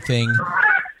Coheed thing.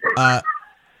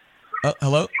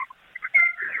 Hello.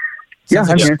 Yeah,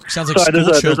 I'm here. Sounds like Sorry, school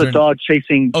there's children. a dog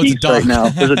chasing Oh, it's a geese right dog. now.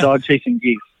 There's a dog chasing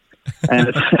geese, and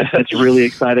it's really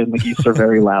excited. And the geese are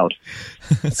very loud.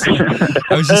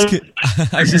 I was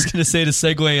just gonna say to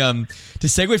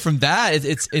segue from that,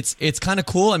 it's kind of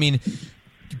cool. I mean,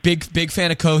 big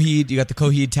fan of Coheed. You got the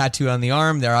Coheed tattoo on the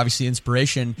arm. They're obviously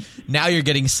inspiration. Now you're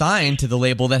getting signed to the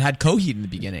label that had Coheed in the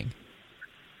beginning.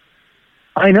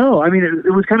 I know. I mean,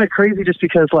 it was kind of crazy just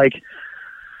because, like,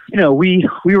 you know, we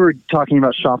were talking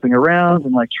about shopping around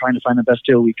and like trying to find the best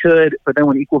deal we could. But then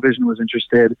when Equal Vision was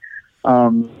interested,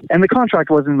 and the contract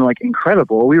wasn't like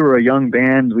incredible. We were a young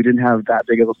band. We didn't have that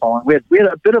big of a following. We had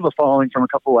a bit of a following from a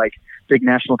couple like big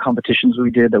national competitions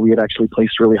we did that we had actually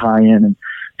placed really high in and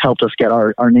helped us get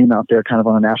our name out there kind of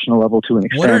on a national level to an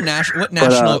extent. What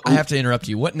national? I have to interrupt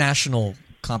you. What national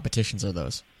competitions are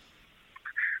those?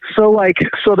 So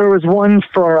there was one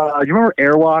for, you remember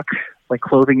Airwalk, like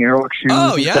clothing Airwalk shoes?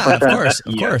 Oh and yeah, stuff like of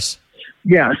that? course.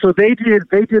 Yeah, so they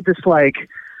did this like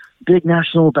big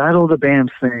national battle of the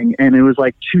bands thing, and it was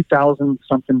like 2,000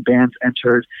 something bands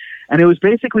entered, and it was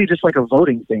basically just like a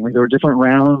voting thing. Like there were different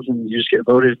rounds, and you just get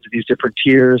voted into these different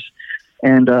tiers.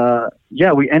 And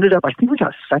yeah, we ended up, I think we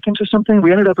got second or something.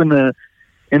 We ended up in the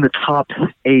top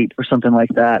 8 or something like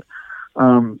that.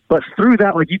 But through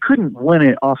that, like you couldn't win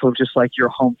it off of just like your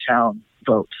hometown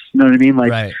votes. You know what I mean?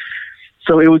 Like, Right.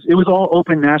 So it was all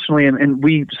open nationally, and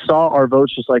we saw our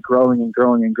votes just like growing and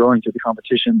growing and growing through the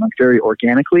competition, like very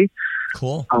organically.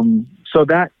 Cool. So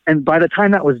that, and by the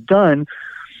time that was done,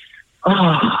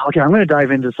 okay, I'm going to dive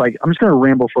into this. Like, I'm just going to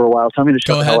ramble for a while. Tell me to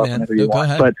shut the hell up whenever you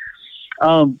want. Ahead.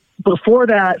 But before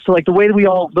that, so like the way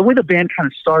the band kind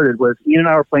of started was Ian and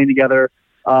I were playing together.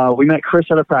 We met Chris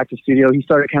at a practice studio. He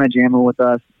started kind of jamming with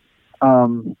us.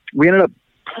 We ended up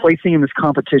placing in this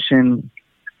competition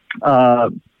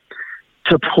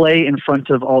to play in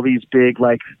front of all these big,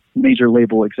 like, major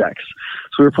label execs.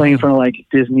 So we were playing in front of, like,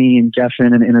 Disney and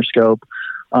Geffen and Interscope,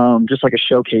 just like a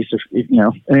showcase, if you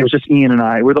know. And it was just Ian and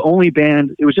I. We're the only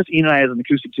band. It was just Ian and I as an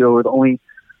acoustic duo. We're the only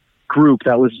group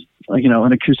that was, like, you know,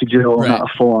 an acoustic duo, Right. not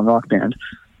a full-on rock band.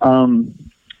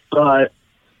 But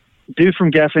dude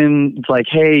from Geffen, it's like,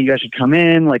 hey, you guys should come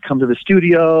in, like, come to the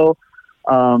studio.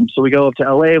 So we go up to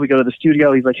LA, we go to the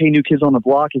studio. He's like, hey, New Kids on the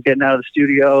Block is getting out of the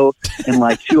studio in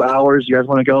like 2 hours. You guys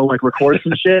want to go like record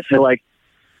some shit? They're like,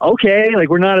 okay, like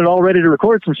we're not at all ready to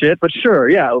record some shit, but sure.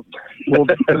 Yeah. We'll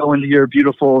go into your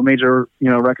beautiful major, you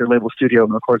know, record label studio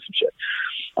and record some shit.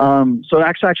 So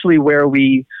that's actually where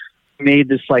we made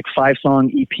this like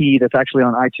 5-song EP that's actually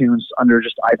on iTunes under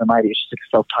just Ivan Mighty. It's just a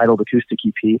self-titled acoustic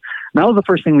EP. And that was the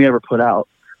first thing we ever put out.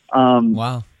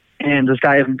 Wow. And the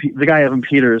guy Evan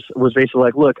Peters was basically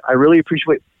like, look, I really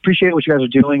appreciate what you guys are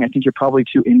doing. I think you're probably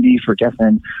too indie for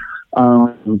Geffen.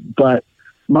 But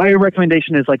my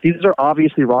recommendation is like, these are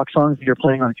obviously rock songs that you're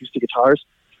playing on acoustic guitars.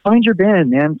 Find your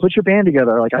band, man. Put your band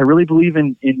together. Like, I really believe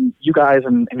in you guys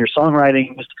and your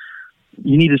songwriting. Just,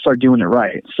 you need to start doing it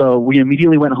right. So we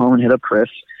immediately went home and hit up Chris.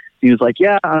 He was like,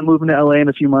 yeah, I'm moving to LA in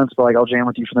a few months, but like, I'll jam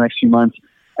with you for the next few months.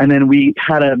 And then we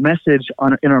had a message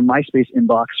in our MySpace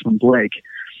inbox from Blake.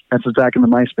 That's back in the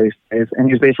MySpace days. And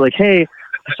he was basically like, hey,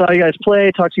 I saw you guys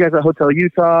play, talked to you guys at Hotel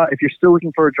Utah. If you're still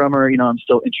looking for a drummer, you know, I'm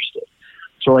still interested.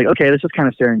 So we're like, okay, this is kind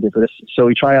of serendipitous. So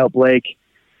we try out Blake,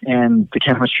 and the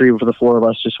chemistry for the four of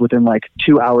us just within like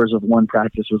 2 hours of one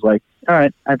practice was like, all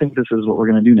right, I think this is what we're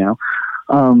going to do now.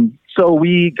 So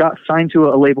we got signed to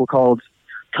a label called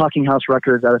Talking House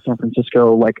Records out of San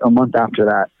Francisco like a month after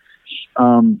that.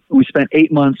 We spent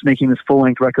 8 months making this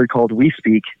full-length record called We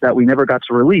Speak that we never got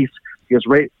to release because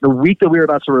right the week that we were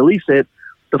about to release it,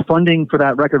 the funding for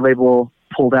that record label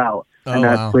pulled out, and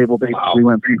that label basically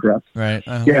went bankrupt. Right.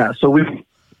 Uh-huh. Yeah, so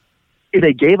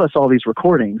they gave us all these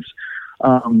recordings,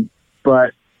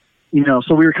 but you know,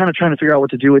 so we were kind of trying to figure out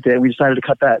what to do with it, and we decided to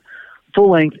cut that full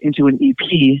length into an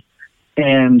EP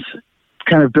and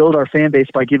kind of build our fan base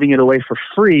by giving it away for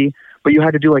free. But you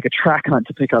had to do like a track hunt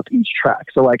to pick up each track.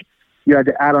 So like you had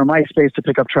to add our MySpace to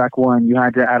pick up track 1. You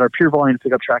had to add our Pure Volume to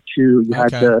pick up track 2. You had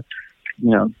to,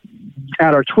 you know,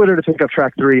 add our Twitter to pick up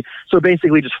track 3. So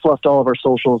basically just fluffed all of our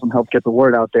socials and helped get the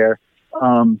word out there.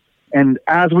 And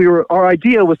as our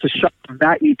idea was to shop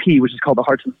that EP, which is called the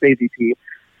Hearts and Spades EP.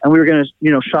 And we were going to,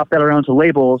 you know, shop that around to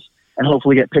labels and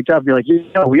hopefully get picked up and be like, you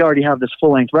know, we already have this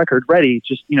full length record ready.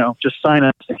 Just, you know, just sign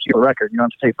us to keep a record. You don't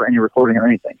have to pay for any recording or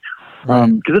anything.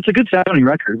 Because it's a good sounding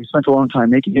record. We spent a long time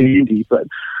making it indie, but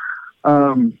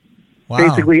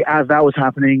basically as that was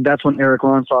happening, that's when Eric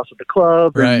Ron saw us at the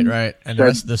club. Right. And the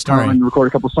rest of the story. And record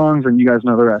a couple songs, and you guys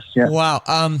know the rest. Yeah. Wow.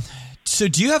 So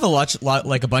do you have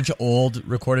like a bunch of old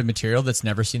recorded material that's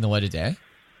never seen the light of day?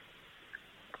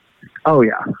 Oh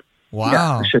yeah. Wow.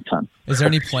 Yeah, a shit ton. Is there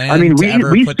any plan to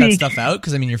ever put that stuff out?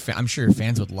 Because I mean, I'm sure your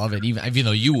fans would love it, even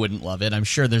though you wouldn't love it. I'm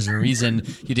sure there's a reason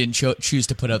you didn't choose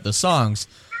to put out the songs.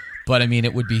 But I mean,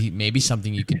 it would be maybe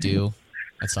something you could do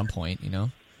at some point, you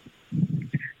know?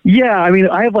 Yeah, I mean,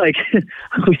 I have like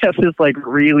we have this like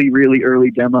really, really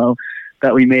early demo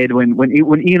that we made when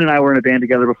Ian and I were in a band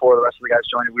together before the rest of the guys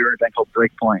joined. We were in a band called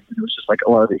Breakpoint, and it was just like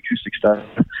a lot of the acoustic stuff.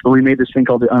 But we made this thing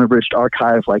called the Unabridged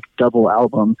Archive, like double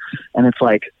album, and it's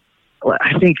like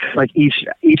I think like each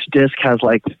disc has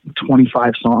like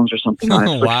 25 songs or something. Oh, it's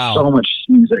like wow. So much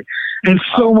music, and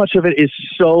so much of it is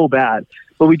so bad.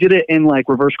 But we did it in like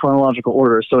reverse chronological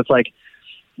order, so it's like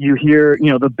you hear,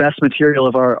 you know, the best material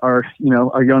of our you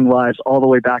know, our young lives all the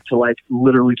way back to like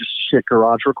literally just shit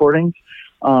garage recordings.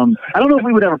 I don't know if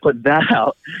we would ever put that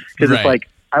out because it's like,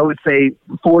 I would say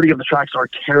 40 of the tracks are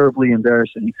terribly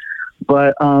embarrassing.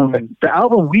 But the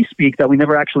album We Speak that we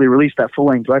never actually released, that full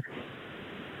length record,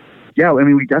 yeah, I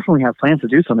mean, we definitely have plans to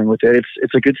do something with it.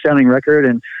 It's a good sounding record,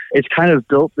 and it's kind of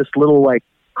built this little like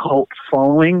cult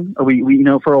following. We you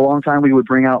know, for a long time we would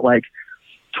bring out like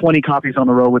 20 copies on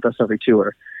the road with us every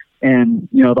tour. And,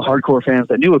 you know, the hardcore fans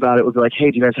that knew about it would be like, hey,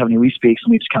 do you guys have any We Speaks?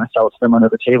 And we just kind of sell it to them under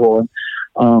the table.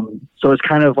 And so it's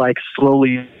kind of like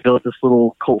slowly built this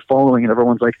little cult following, and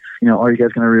everyone's like, you know, are you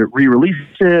guys going to re-release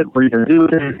it? What are you going to do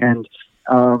with it? And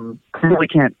Clearly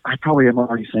can't. I probably am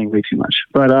already saying way too much,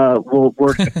 but we'll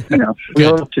work. We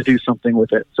hope to do something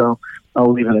with it. So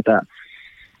I'll leave it at that.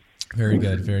 Very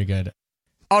good. Very good.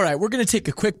 All right, we're going to take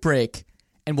a quick break,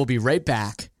 and we'll be right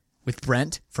back with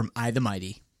Brent from I the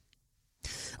Mighty.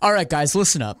 All right, guys,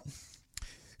 listen up.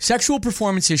 Sexual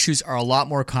performance issues are a lot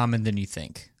more common than you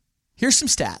think. Here's some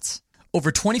stats.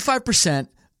 Over 25%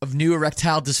 of new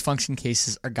erectile dysfunction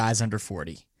cases are guys under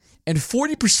 40. And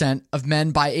 40% of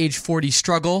men by age 40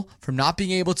 struggle from not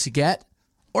being able to get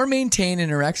or maintain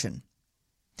an erection.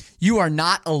 You are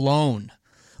not alone.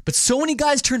 But so many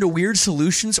guys turn to weird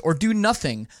solutions or do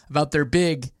nothing about their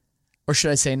big, or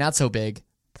should I say not so big,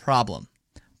 problem.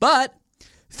 But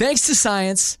thanks to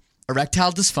science,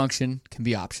 erectile dysfunction can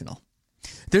be optional.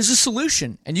 There's a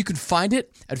solution, and you can find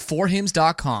it at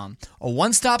forhims.com, a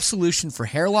one-stop solution for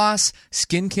hair loss,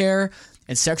 skincare,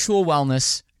 and sexual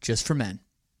wellness just for men.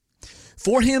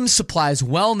 4Hims supplies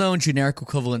well-known generic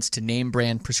equivalents to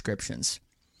name-brand prescriptions.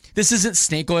 This isn't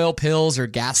snake oil pills or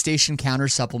gas station counter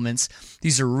supplements.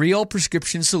 These are real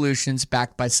prescription solutions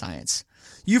backed by science.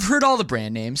 You've heard all the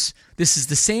brand names. This is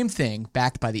the same thing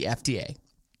backed by the FDA.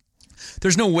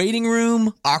 There's no waiting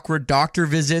room, awkward doctor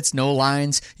visits, no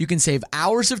lines. You can save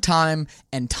hours of time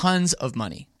and tons of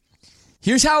money.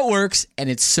 Here's how it works, and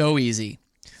it's so easy.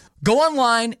 Go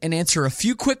online and answer a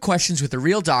few quick questions with a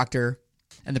real doctor,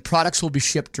 and the products will be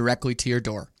shipped directly to your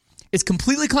door. It's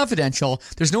completely confidential,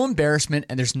 there's no embarrassment,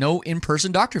 and there's no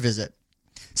in-person doctor visit.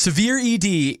 Severe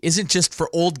ED isn't just for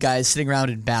old guys sitting around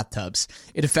in bathtubs.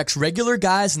 It affects regular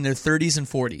guys in their 30s and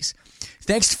 40s.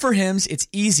 Thanks to 4Hims, it's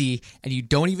easy, and you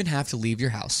don't even have to leave your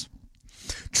house.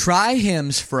 Try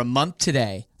Hims for a month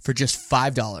today for just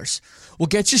 $5. We'll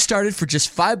get you started for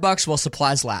just $5 while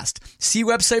supplies last. See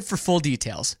website for full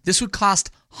details. This would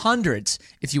cost hundreds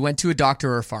if you went to a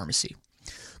doctor or a pharmacy.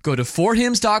 Go to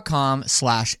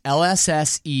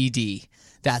forhims.com/LSSED.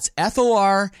 That's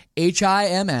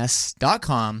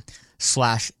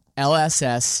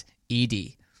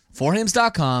FORHIMS.com/LSSED.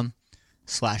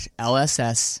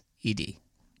 forhims.com/LSSED.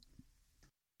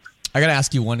 I got to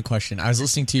ask you one question. I was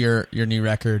listening to your new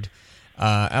record.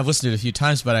 I've listened to it a few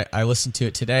times, but I listened to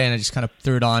it today, and I just kind of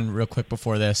threw it on real quick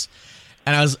before this.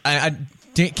 And I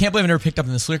can't believe I never picked up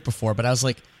on this lyric before, but I was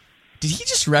like, did he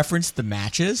just reference The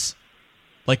Matches?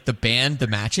 Like the band, The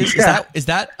Matches? Yeah. Is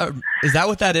that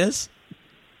what that is?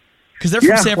 Because they're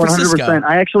from San Francisco. 100%.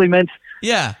 I actually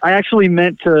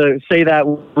meant to say that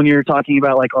when you're talking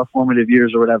about like our formative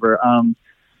years or whatever.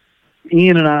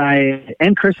 Ian and I,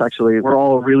 and Chris actually, we're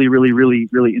all really, really, really,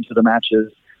 really into The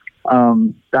Matches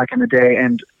back in the day.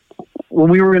 And when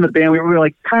we were in the band, we were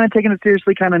like kind of taking it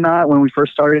seriously, kind of not when we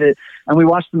first started it. And we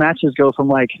watched The Matches go from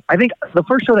like, I think the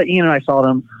first show that Ian and I saw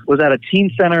them was at a teen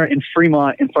center in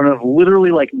Fremont in front of literally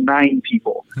like 9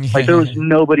 people. Like there was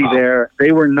nobody there.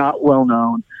 They were not well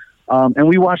known. And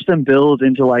we watched them build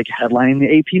into like headlining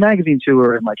the AP magazine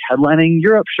tour and like headlining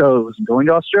Europe shows and going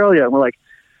to Australia. And we're like,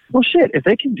 well, shit, if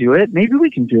they can do it, maybe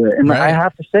we can do it. And right. I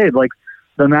have to say, like,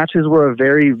 The Matches were a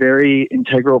very, very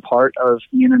integral part of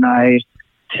Ian and I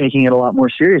taking it a lot more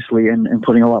seriously and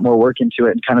putting a lot more work into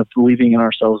it and kind of believing in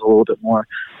ourselves a little bit more.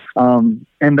 And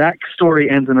that story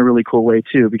ends in a really cool way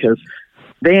too, because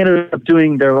they ended up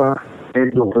doing they're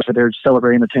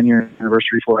celebrating the 10-year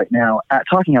anniversary for right now at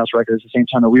Talking House Records, the same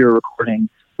time that we were recording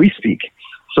We Speak.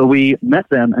 So we met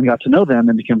them and got to know them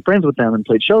and became friends with them and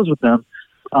played shows with them.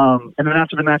 And then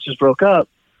after The Matches broke up,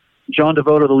 John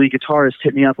DeVoto, the lead guitarist,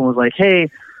 hit me up and was like, hey,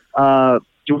 do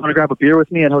you want to grab a beer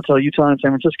with me at Hotel Utah in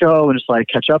San Francisco and just like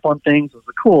catch up on things? I was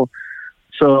like, cool.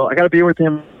 So I got a beer with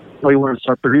him. We wanted to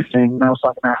start producing. And I was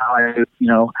talking about how I,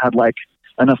 had like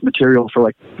enough material for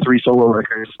like 3 solo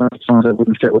records. Songs that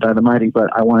wouldn't fit with I the Mighty,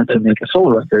 but I wanted to make a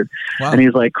solo record. Wow. And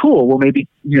he's like, cool. Well, maybe,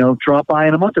 drop by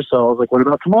in a month or so. I was like, what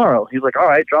about tomorrow? He's like, all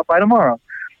right, drop by tomorrow.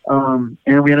 And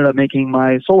we ended up making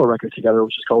my solo record together,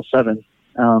 which is called 7.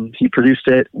 He produced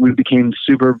it. We became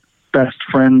super best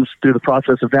friends through the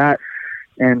process of that.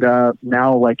 And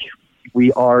now, like,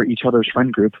 we are each other's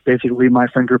friend group. Basically, my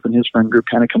friend group and his friend group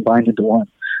kind of combined into one.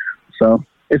 So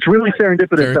it's really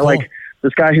serendipitous Very that, cool. like,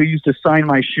 this guy who used to sign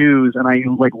my shoes and I,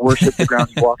 like, worship the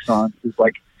ground he walks on is,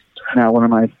 like, now one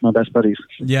of my best buddies.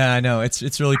 Yeah, I know.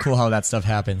 It's really cool how that stuff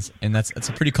happens. And that's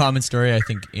a pretty common story, I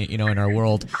think, in our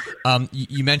world.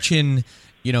 You mentioned,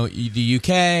 the UK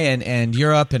and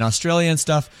Europe and Australia and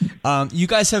stuff. You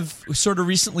guys have sort of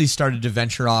recently started to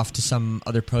venture off to some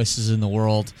other places in the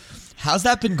world. How's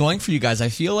that been going for you guys? I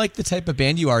feel like the type of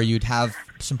band you are, you'd have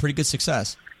some pretty good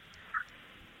success.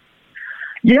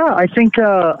 Yeah, I think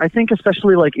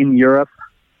especially like in Europe,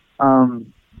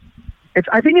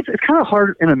 I think it's kind of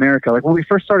hard in America. Like when we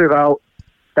first started out,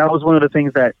 that was one of the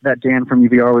things that Dan from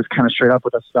UVR was kind of straight up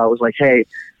with us about, was like, hey,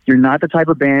 you're not the type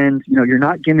of band, you know, you're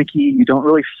not gimmicky, you don't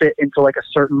really fit into like a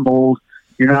certain mold,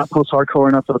 you're not post-hardcore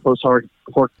enough for the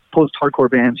post-hardcore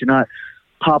bands, you're not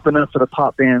pop enough for the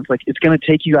pop bands. Like, it's going to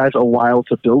take you guys a while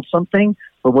to build something,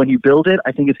 but when you build it,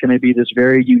 I think it's going to be this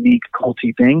very unique,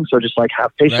 culty thing. So just like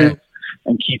have patience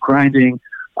and keep grinding.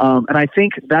 And I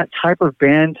think that type of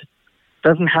band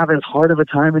doesn't have as hard of a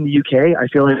time in the UK. I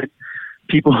feel like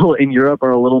people in Europe are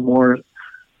a little more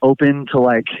open to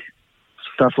like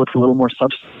stuff with a little more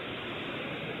substance.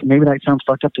 Maybe that sounds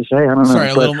fucked up to say. I don't know. Sorry,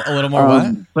 a little more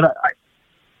what? But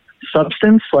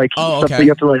substance, like stuff that you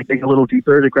have to like dig a little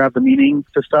deeper to grab the meaning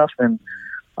to stuff. And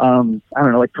I don't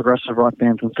know, like progressive rock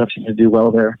bands and stuff seem to do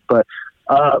well there. But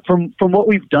from what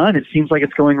we've done, it seems like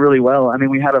it's going really well. I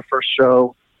mean, we had our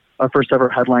first ever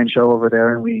headline show over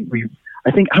there, and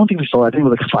I think we sold. I think it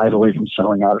was like 5 away from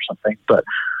selling out or something. But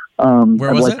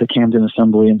where was like it? The Camden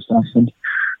Assembly and stuff. And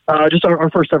just our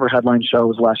first ever headline show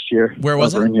was last year. Where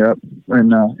was it? In Europe, in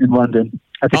London,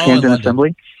 at the Camden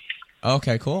Assembly.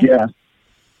 Okay, cool. Yeah,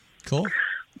 cool.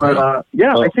 But I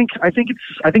think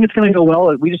it's going to go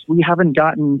well. We haven't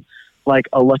gotten like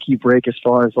a lucky break as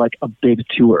far as like a big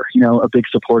tour, you know, a big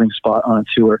supporting spot on a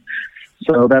tour.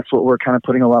 So that's what we're kind of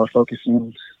putting a lot of focus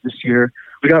in this year.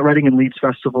 We got Reading and Leeds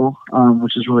Festival,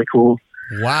 which is really cool.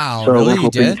 Wow, so really? we're You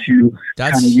did?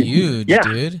 That's huge,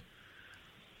 dude.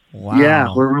 Wow.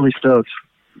 Yeah, we're really stoked.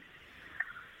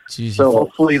 Jesus. So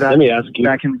hopefully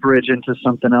that can bridge into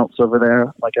something else over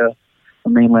there, like a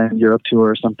mainland Europe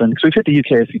tour or something. Because we've hit the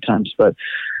UK a few times, but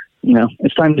you know,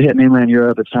 it's time to hit mainland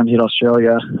Europe. It's time to hit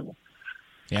Australia.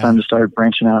 Yeah. It's time to start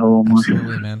branching out a little more.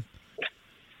 Absolutely, man.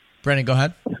 Brennan, go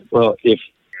ahead. Well, if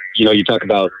you know, you talk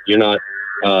about you're not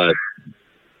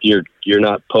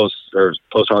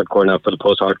post-hardcore enough for the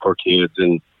post-hardcore kids,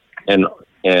 and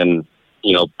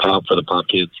you know, pop for the pop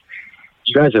kids.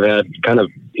 You guys have had kind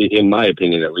of, in my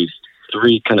opinion at least,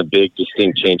 3 kind of big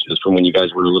distinct changes from when you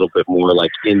guys were a little bit more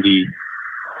like indie,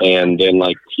 and then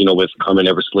like, you know, with Karma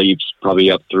Never Sleeps, probably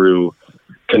up through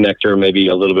Connector, maybe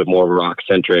a little bit more rock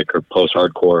centric or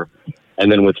post-hardcore.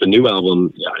 And then with the new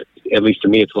album, at least to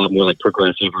me, it's a lot more like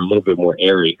progressive or a little bit more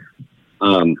airy.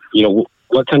 You know,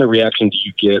 what kind of reaction do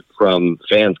you get from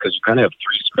fans? Because you kind of have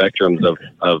 3 spectrums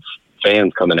of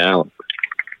fans coming out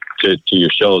to your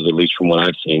shows, at least from what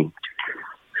I've seen.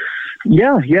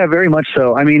 Yeah, very much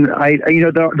so. I mean,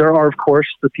 there are of course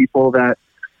the people that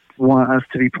want us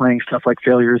to be playing stuff like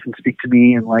Failures and Speak to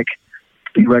Me and like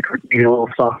the record be a little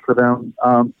soft for them.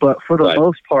 But for the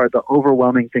most part, the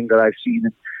overwhelming thing that I've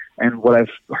seen and what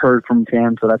I've heard from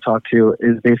fans that I've talked to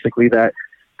is basically that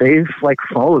they've like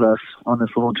followed us on this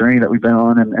little journey that we've been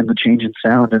on and the change in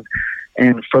sound.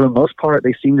 And for the most part,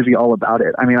 they seem to be all about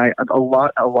it. I mean, a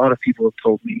lot of people have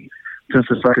told me since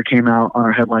this record came out on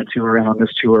our headline tour and on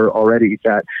this tour already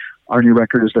that our new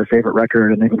record is their favorite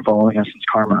record, and they've been following us since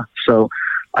Karma. So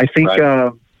I think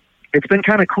it's been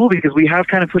kind of cool because we have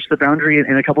kind of pushed the boundary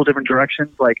in a couple different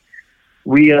directions. Like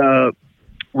we have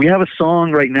a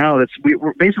song right now that's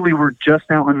we're just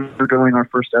now undergoing our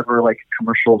first ever like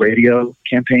commercial radio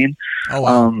campaign. Oh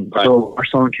wow! So our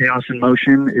song "Chaos in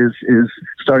Motion" is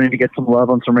starting to get some love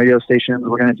on some radio stations.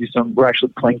 We're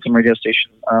actually playing some radio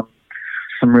stations on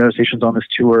this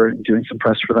tour and doing some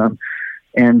press for them.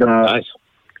 And nice.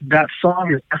 That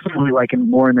song is definitely like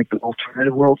more in like the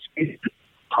alternative world space,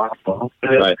 pop.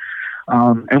 Right.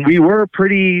 And we were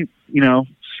pretty, you know,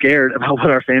 scared about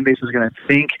what our fan base was going to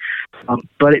think.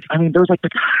 But there was like a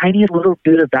tiny little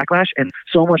bit of backlash and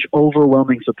so much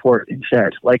overwhelming support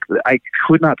instead. Like I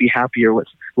could not be happier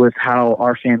with how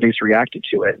our fan base reacted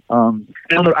to it. And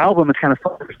on the album, it's kind of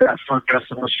fun. That song, Chaos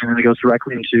in Motion, and it goes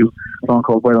directly into a song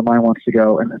called Where the Mind Wants to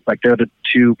Go. And it's like they're the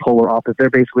 2 polar opposites. They're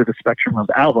basically the spectrum of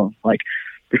the album. Like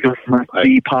it goes from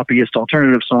the poppiest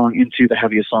alternative song into the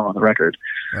heaviest song on the record.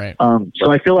 Right.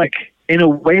 So I feel like in a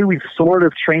way we've sort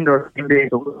of trained our fan base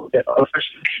a little bit,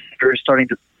 especially they're starting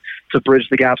to bridge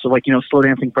the gaps of like, you know, Slow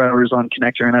Dancing Forever is on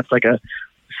Connector, and that's like a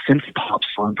synth pop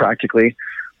song practically.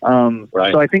 So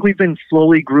I think we've been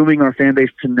slowly grooming our fan base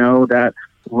to know that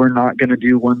we're not going to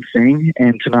do one thing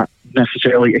and to not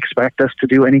necessarily expect us to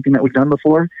do anything that we've done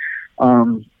before.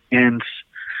 And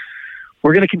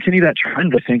we're going to continue that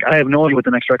trend, I think. I have no idea what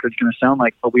the next record is going to sound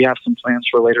like, but we have some plans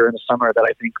for later in the summer that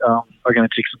I think are going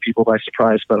to take some people by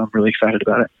surprise, but I'm really excited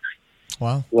about it.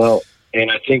 Wow. Well, and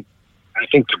I think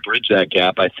to bridge that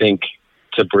gap, I think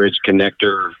to bridge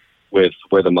Connector with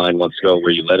Where the Mind Wants to Go, Where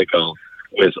You Let It Go,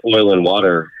 with Oil and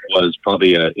Water was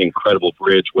probably an incredible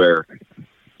bridge where,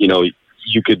 you know,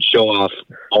 you could show off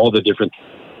all the different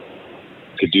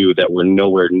things to do that were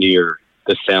nowhere near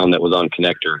the sound that was on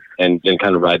Connector, and then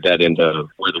kind of ride that into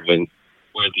where the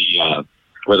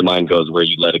mind goes, where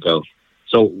you let it go.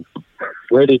 So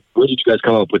where did you guys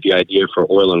come up with the idea for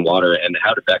Oil and Water, and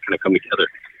how did that kind of come together?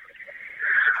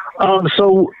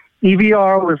 So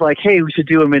EVR was like, hey, we should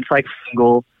do a mid-cycle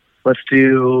single. Let's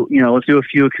do a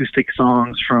few acoustic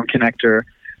songs from Connector.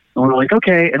 And we're like,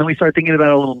 okay. And then we started thinking about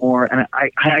it a little more. And I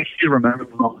actually remember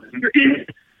the moment. We were in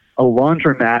a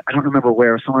laundromat. I don't remember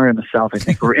where, somewhere in the South, I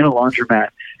think. We were in a laundromat.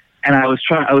 And I was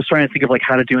trying to think of like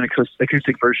how to do an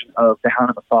acoustic version of The Hound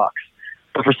and the Fox.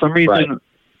 But for some reason,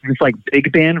 this like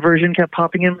big band version kept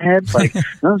popping in my head. Like,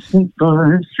 nothing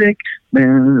but sick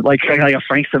man. Like a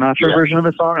Frank Sinatra version of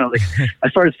the song. And I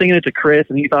started singing it to Chris,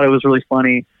 and he thought it was really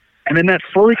funny. And then that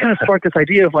slowly kind of sparked this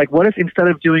idea of like, what if instead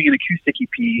of doing an acoustic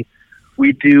EP,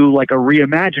 we do like a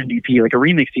reimagined EP, like a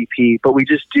remix EP, but we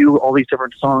just do all these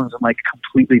different songs in like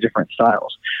completely different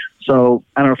styles. So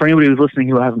I don't know, for anybody who's listening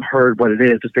who hasn't heard what it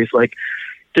is, it's basically like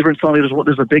different songs.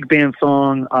 There's a big band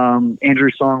song,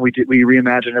 Andrew's song we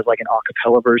reimagined as like an a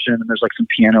cappella version, and there's like some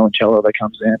piano and cello that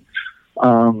comes in.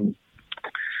 What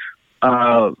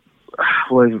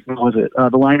was it?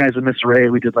 The Lion Eyes of Miss Ray,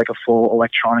 we did like a full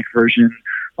electronic version.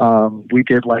 We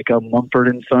did like a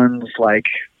Mumford & Sons like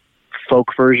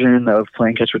folk version of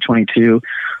Playing Catch with 22,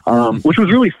 which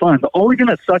was really fun. The only thing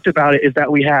that sucked about it is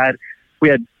that we had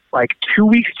like 2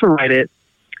 weeks to write it,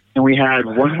 and we had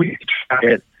 1 week to try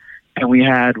it, and we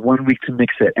had 1 week to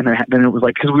mix it. And then it was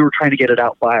like, because we were trying to get it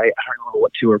out by, I don't know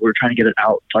what tour, we were trying to get it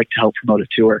out like to help promote a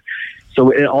tour. So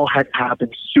it all had to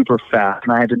happen super fast,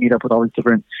 and I had to meet up with all these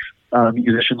different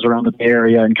musicians around the Bay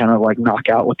Area and kind of like knock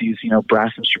out what these,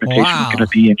 brass instrumentation was going to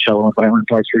be and cello and violin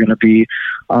parts were going to be.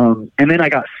 And then I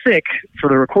got sick for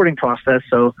the recording process,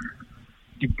 so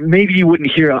maybe you wouldn't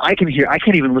hear. I can't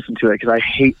even listen to it because I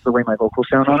hate the way my vocals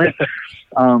sound on it.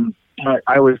 But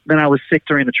I was sick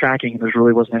during the tracking, and there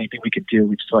really wasn't anything we could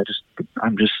do.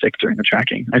 I'm just sick during the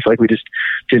tracking. I feel like we just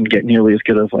didn't get nearly as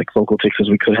good of like vocal takes as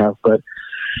we could have, but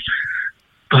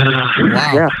wow.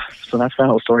 Yeah. So that's that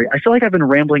whole story. I feel like I've been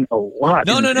rambling a lot.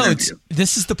 No.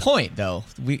 This is the point, though.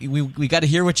 We got to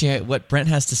hear what Brent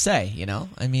has to say.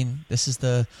 I mean, this is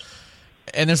and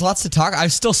there's lots to talk.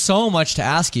 I've still so much to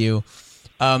ask you.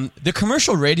 The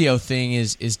commercial radio thing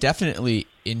is definitely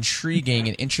intriguing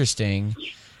and interesting.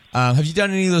 Have you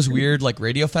done any of those weird like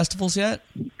radio festivals yet?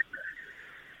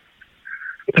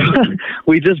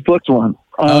 We just booked one.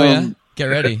 Oh yeah, get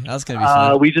ready. That was gonna be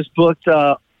fun. We just booked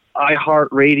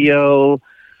iHeartRadio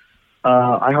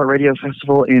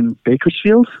Festival in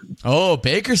Bakersfield. Oh,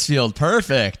 Bakersfield,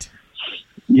 perfect.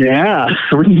 Yeah,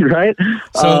 right.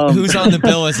 So, who's on the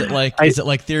bill? Is it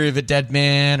like Theory of a Dead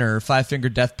Man or Five Finger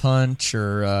Death Punch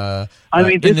or?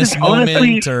 This is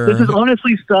honestly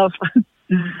stuff.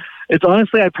 It's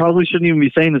honestly, I probably shouldn't even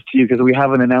be saying this to you because we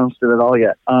haven't announced it at all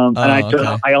yet.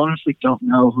 I honestly don't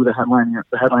know who the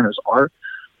headliners are.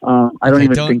 I don't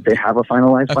even think they have a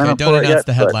finalized lineup for it yet. Don't announce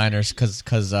the headliners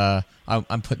because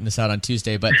I'm putting this out on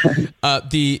Tuesday. But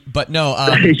no.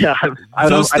 Yeah, I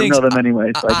don't know them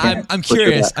anyway. So I'm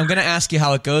curious. I'm going to ask you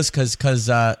how it goes because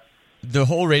the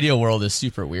whole radio world is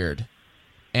super weird,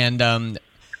 and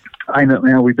I know.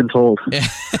 Man, we've been told.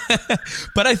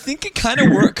 But I think it kind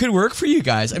of could work for you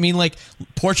guys. I mean, like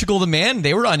Portugal the Man,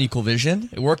 they were on Equal Vision.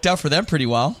 It worked out for them pretty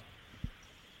well.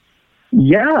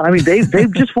 Yeah, I mean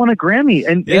they've just won a Grammy,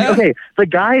 and okay, the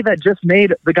guy that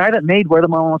made Where the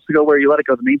Mama Wants to Go, Where You Let It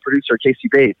Go, the main producer, Casey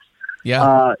Bates.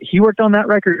 Yeah, he worked on that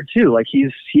record too. Like he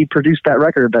produced that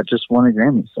record that just won a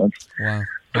Grammy. So it's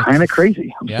kind of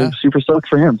crazy. I'm super stoked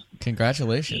for him.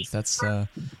 Congratulations, that's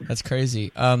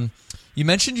crazy. You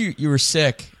mentioned you were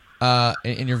sick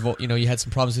in your you had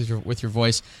some problems with your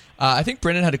voice. I think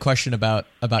Brendan had a question about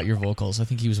your vocals. I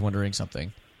think he was wondering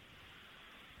something.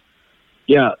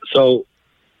 Yeah, so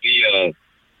the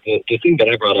thing that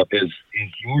I brought up is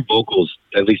your vocals,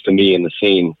 at least to me in the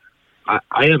scene, I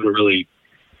haven't really,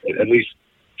 at least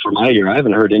for my ear, I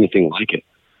haven't heard anything like it.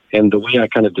 And the way I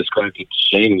kind of described it to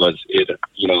Shane was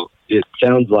it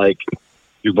sounds like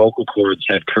your vocal cords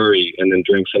had curry and then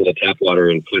drank some of the tap water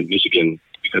in Flint, Michigan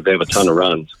because they have a ton of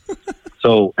runs.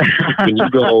 So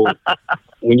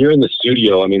when you're in the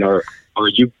studio, I mean, are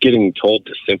you getting told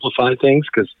to simplify things?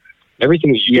 Because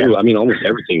everything that you do, I mean, almost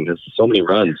everything. There's so many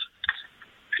runs.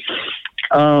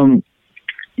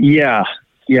 Yeah,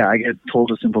 I get told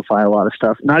to simplify a lot of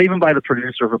stuff. Not even by the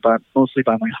producer, but mostly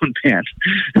by my own band.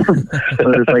 So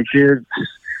it's like, dude,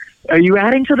 are you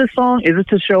adding to this song? Is it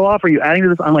to show off? Are you adding to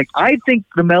this? I'm like, I think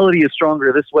the melody is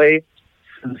stronger this way,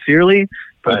 sincerely,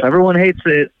 But if everyone hates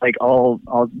it, like I'll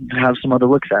have some other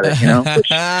looks at it, you know.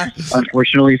 Which,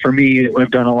 unfortunately for me, it would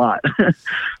have done a lot.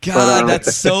 God,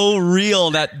 that's so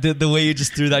real. That the way you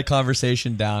just threw that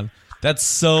conversation down. That's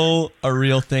so a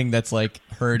real thing. That's like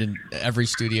heard in every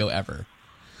studio ever.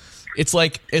 It's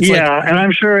like and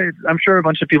I'm sure a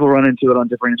bunch of people run into it on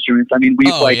different instruments. I mean,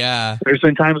 there's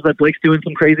been times that Blake's doing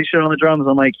some crazy shit on the drums.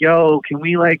 I'm like, yo, can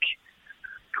we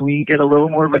get a little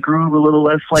more of a groove, a little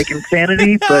less like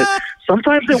insanity? But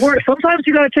sometimes it works. Sometimes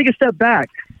you got to take a step back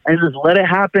and just let it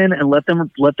happen and let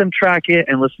them track it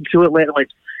and listen to it later. Like,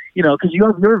 you know, because you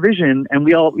have your vision, and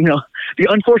we all, you know, the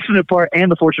unfortunate part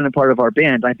and the fortunate part of our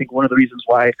band. I think one of the reasons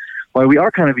why we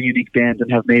are kind of a unique band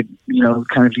and have made, you know,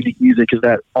 kind of unique music is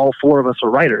that all four of us are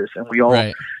writers, and we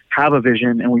all have a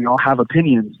vision and we all have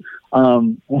opinions.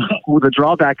 The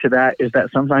drawback to that is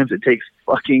that sometimes it takes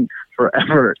fucking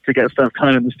forever to get stuff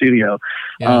done in the studio.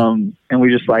 And we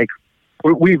just like,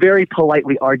 we very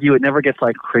politely argue. It never gets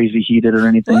like crazy heated or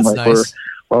anything. Well, like nice.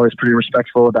 We're always pretty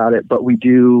respectful about it, but we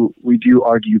do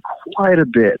argue quite a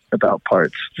bit about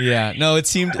parts. Yeah, no, it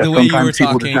seemed the way you were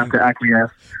talking. Just have to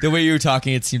acquiesce. The way you were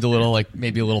talking, it seemed a little like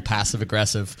maybe a little passive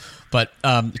aggressive. But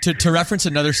to reference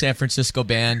another San Francisco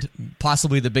band,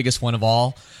 possibly the biggest one of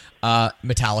all,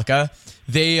 Metallica.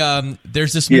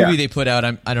 There's this movie they put out.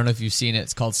 I don't know if you've seen it.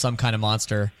 It's called Some Kind of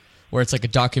Monster, where it's like a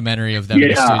documentary of them. Yeah,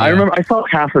 in the studio. I remember. I saw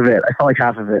like half of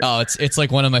it. Oh, it's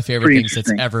like one of my favorite things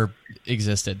that's ever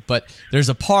existed. But there's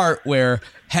a part where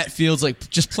Hetfield's like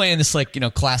just playing this like, you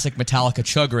know, classic Metallica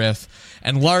chug riff,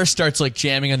 and Lars starts like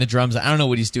jamming on the drums. I don't know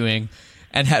what he's doing,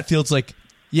 and Hetfield's like,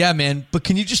 "Yeah, man, but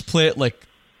can you just play it like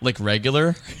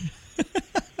regular?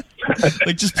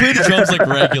 Like just play the drums like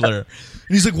regular." And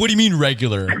he's like, "What do you mean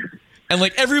regular?" And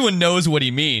like everyone knows what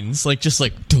he means, like just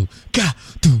like do ga,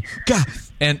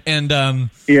 and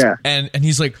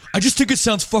he's like, "I just think it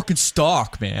sounds fucking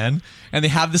stock, man." And they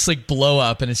have this like blow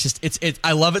up, and it's just it's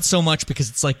I love it so much because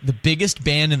it's like the biggest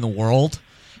band in the world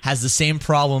has the same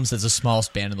problems as the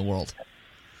smallest band in the world.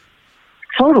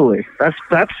 Totally, that's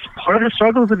part of the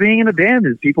struggles of being in a band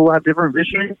is people have different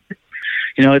visions.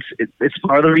 You know, it's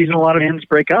part of the reason a lot of bands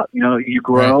break up. You know, you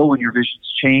grow and your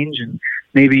visions change, and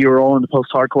maybe you were all into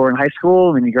post-hardcore in high school,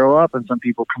 and then you grow up, and some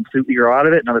people completely are out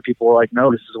of it, and other people are like,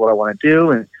 no, this is what I want to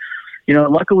do. And, you know,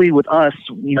 luckily with us,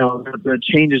 you know, the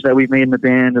changes that we've made in the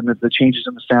band and the changes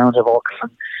in the sound have all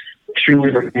come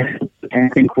extremely organic, and I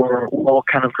think we're all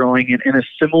kind of growing in a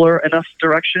similar enough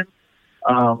direction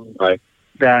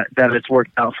that it's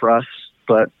worked out for us.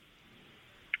 But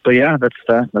yeah,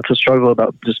 that's a struggle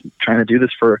about just trying to do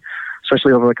this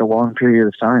especially over like a long period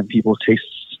of time. People's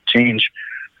tastes change.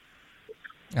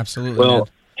 Absolutely. Well,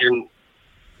 and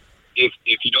if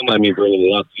you don't mind me bringing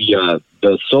it up,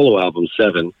 the solo album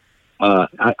 7,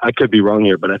 I could be wrong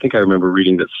here, but I think I remember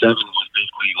reading that 7 was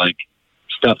basically like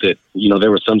stuff that, you know, there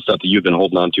was some stuff that you've been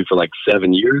holding on to for like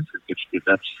 7 years.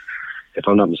 If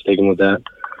I'm not mistaken with that,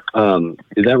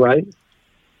 is that right?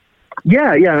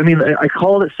 Yeah. I mean, I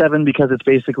called it 7 because it's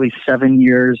basically 7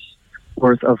 years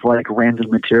worth of like random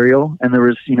material, and there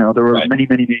were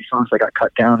many songs that got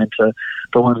cut down into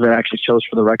the ones that I actually chose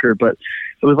for the record. But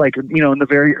it was like, you know, in the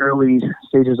very early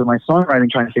stages of my songwriting,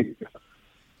 trying to figure out what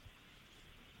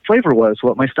flavor was,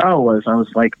 what my style was. I was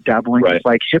like dabbling with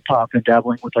like hip hop and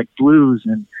dabbling with like blues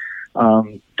and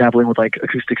dabbling with like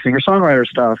acoustic singer-songwriter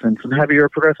stuff and some heavier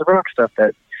progressive rock stuff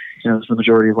that, you know, is the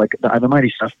majority of like the Ivan Mighty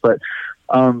stuff. But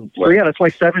so yeah, that's why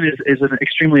 7 is an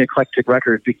extremely eclectic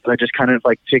record, because I just kind of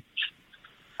like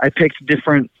picked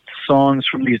different songs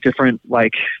from these different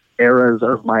like eras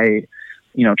of my,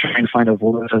 you know, trying to find a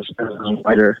voice as a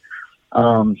writer,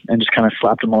 and just kind of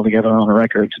slapped them all together on a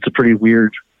record. It's a pretty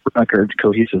weird record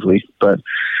cohesively, but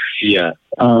yeah.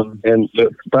 But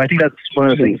I think that's one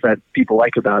of the things that people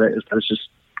like about it is that it's just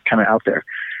kind of out there.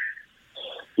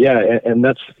 Yeah, and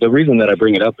that's the reason that I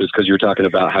bring it up is because you're talking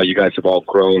about how you guys have all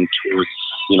grown towards,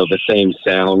 you know, the same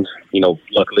sound, you know,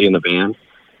 luckily in the band.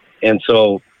 And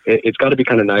so it's got to be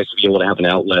kind of nice to be able to have an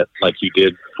outlet like you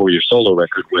did for your solo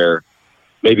record, where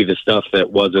maybe the stuff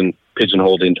that wasn't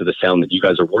pigeonholed into the sound that you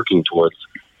guys are working towards,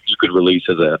 you could release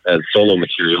as solo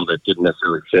material that didn't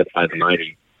necessarily fit Ivan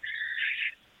Mighty.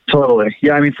 Totally.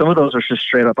 Yeah, I mean, some of those are just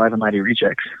straight up Ivan Mighty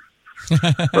rejects.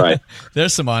 Right.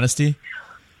 There's some honesty.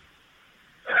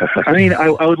 I mean, I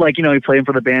would like, you know, you play them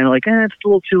for the band, like, it's a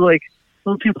little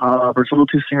too pop, or it's a little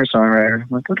too singer-songwriter. I'm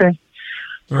like, okay.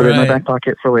 Put it in my back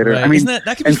pocket for later. Right. I mean, that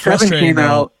can be frustrating.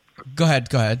 Out. Go ahead.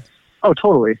 Oh,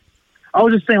 totally. I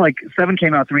was just saying, like, 7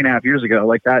 came out 3.5 years ago.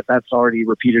 Like that's already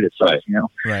repeated itself, you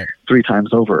know, 3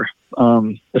 times over.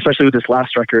 Especially with this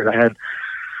last record, I had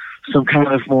some kind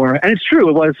of more, and it's true.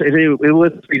 It was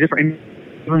 3 different.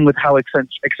 even with how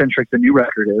eccentric the new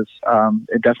record is,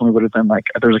 it definitely would have been like,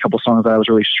 there's a couple songs that I was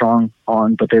really strong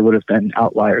on, but they would have been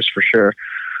outliers for sure.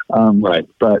 Right.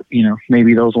 But,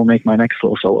 maybe those will make my next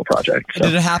little solo project. So.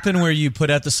 Did it happen where you put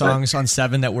out the songs on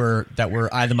Seven that were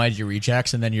I the Mighty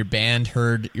Rejects, and then your band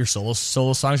heard your solo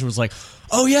songs and was like,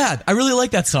 oh yeah, I really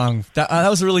like that song. That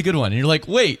was a really good one. And you're like,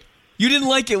 wait, you didn't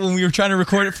like it when we were trying to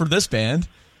record it for this band.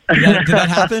 Did that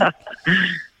happen?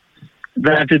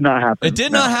 That did not happen. It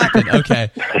did not happen. Okay,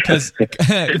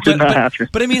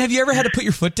 but I mean, have you ever had to put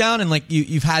your foot down and like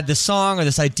you've had this song or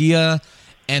this idea,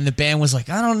 and the band was like,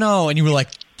 I don't know, and you were like,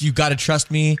 you got to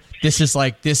trust me. This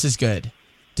is good.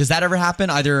 Does that ever happen?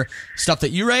 Either stuff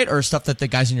that you write or stuff that the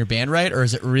guys in your band write, or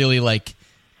is it really like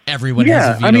everyone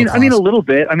has a veto I mean, clause? a little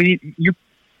bit. I mean, you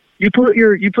put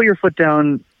your foot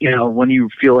down, when you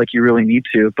feel like you really need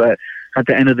to. But at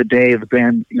the end of the day, the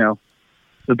band,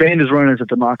 the band is run as a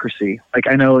democracy. Like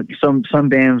I know some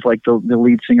bands, like the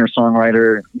lead singer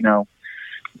songwriter,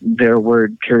 their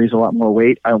word carries a lot more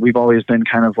weight. We've always been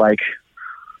kind of like,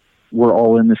 we're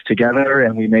all in this together,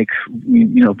 and we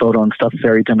vote on stuff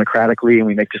very democratically, and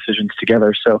we make decisions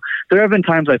together. So there have been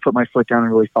times I put my foot down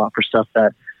and really fought for stuff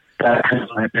that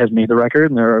has made the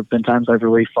record, and there have been times I've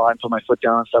really fought and put my foot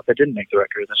down on stuff that didn't make the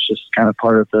record. That's just kind of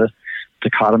part of the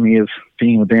dichotomy of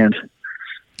being in a band.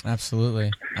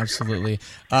 Absolutely.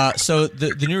 So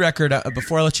the new record,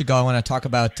 before I let you go, I want to talk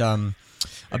about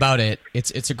it.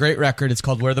 It's a great record. It's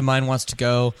called Where the Mind Wants to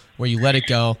Go, Where You Let It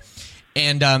Go.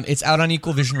 And it's out on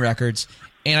Equal Vision Records.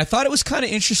 And I thought it was kind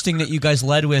of interesting that you guys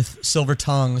led with Silver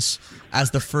Tongues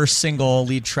as the first single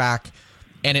lead track.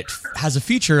 And it has a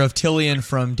feature of Tillian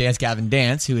from Dance Gavin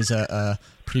Dance, who is a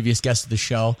previous guest of the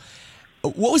show.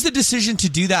 What was the decision to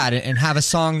do that and have a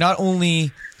song, not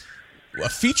only a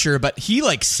feature, but he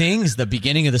like sings the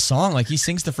beginning of the song, like he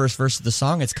sings the first verse of the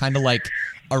song. It's kind of like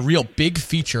a real big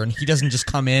feature, and he doesn't just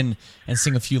come in and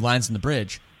sing a few lines in the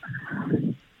bridge.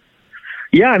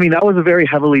 Yeah, I mean, that was a very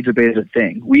heavily debated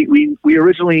thing. We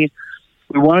originally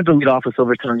wanted to lead off with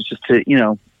Silver Tongues just to,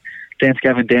 Dance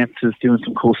Gavin Dance is doing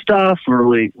some cool stuff. We're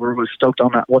really stoked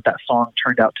on what that song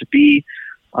turned out to be.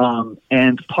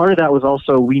 And part of that was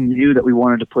also, we knew that we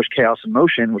wanted to push Chaos in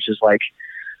Motion, which is like,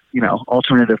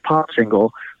 alternative pop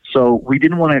single. So we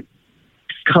didn't want to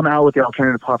come out with the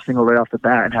alternative pop single right off the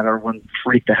bat and have everyone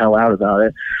freak the hell out about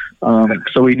it.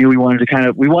 So we knew we wanted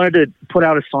to put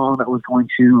out a song that was going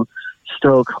to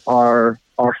stoke our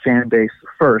fan base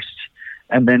first,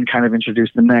 and then kind of introduce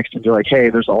the next and be like, hey,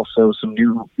 there's also some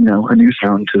new, a new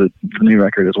sound to the new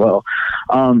record as well.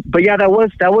 But yeah, that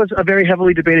was a very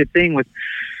heavily debated thing, with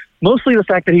mostly the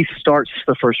fact that he starts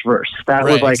the first verse. That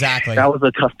was like, exactly. That was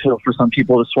a tough pill for some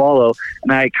people to swallow.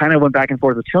 And I kind of went back and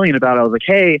forth with Tillian about it. I was like,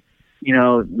 hey,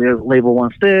 the label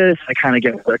wants this. I kind of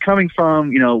get where they're coming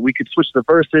from. We could switch the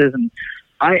verses, and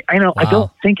I know. Wow. I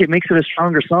don't think it makes it a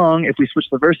stronger song if we switch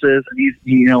the verses.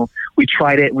 And we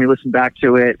tried it and we listened back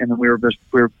to it, and then we were just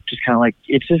kind of like,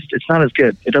 it's not as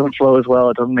good. It doesn't flow as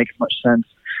well. It doesn't make as much sense.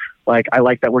 Like, I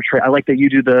like that I like that you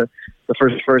do the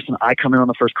first verse and I come in on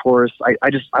the first chorus.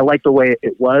 I like the way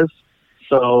it was.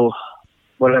 So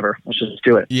whatever, let's just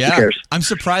do it. Yeah, who cares? I'm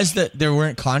surprised that there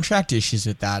weren't contract issues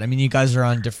with that. I mean, you guys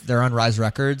are they're on Rise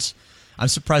Records. I'm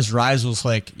surprised Rise was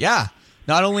like, yeah.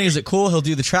 Not only is it cool, he'll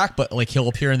do the track, but like he'll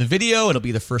appear in the video. It'll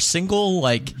be the first single.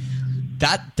 Like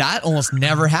that almost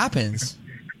never happens.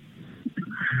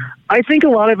 I think a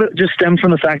lot of it just stems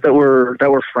from the fact that we're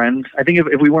friends. I think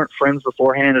if we weren't friends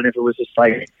beforehand, and if it was just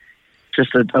like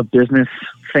a business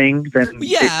thing, then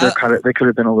they could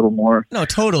have been a little more. No,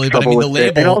 totally. But I mean,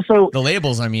 the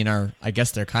labels. I mean, I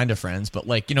guess they're kind of friends, but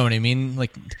like, you know what I mean?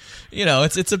 Like,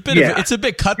 it's a bit it's a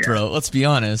bit cutthroat. Yeah. Let's be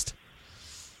honest.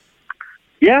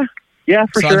 Yeah. Yeah,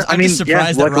 for sure. I'm just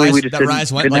surprised that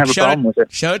Rise went. Like,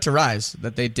 shout out to Rise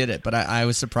that they did it, but I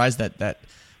was surprised that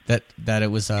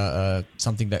it was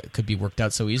something that could be worked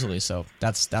out so easily. So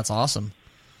that's awesome.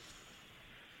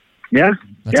 Yeah,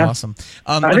 that's awesome.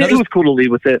 I think it was cool to lead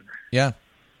with it. Yeah.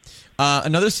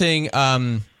 Another thing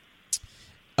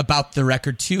about the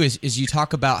record too is you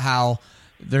talk about how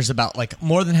there's about like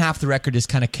more than half the record is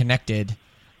kind of connected.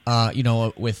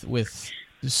 With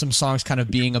some songs kind of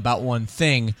being about one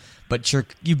thing, but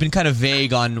you've been kind of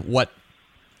vague on what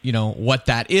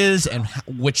that is and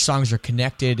which songs are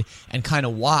connected and kind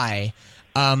of why.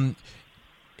 How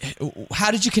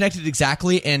did you connect it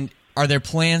exactly? And are there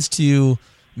plans to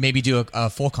maybe do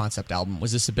a full concept album?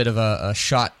 Was this a bit of a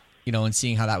shot, in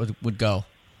seeing how that would go?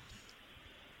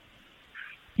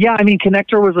 Yeah, I mean,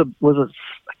 Connector was a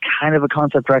kind of a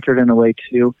concept record in a way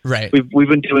too. Right. We've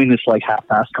been doing this like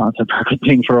half-assed concept record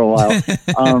thing for a while.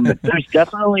 There's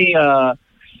definitely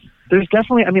there's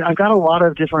definitely, I mean, I've got a lot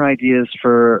of different ideas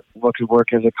for what could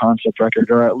work as a concept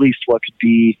record, or at least what could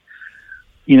be,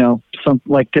 you know, some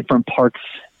like different parts.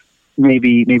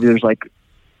 Maybe there's like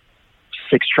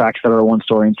 6 tracks that are one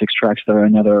story and 6 tracks that are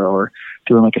another, or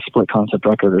doing like a split concept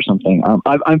record or something.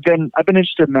 I've been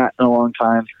interested in that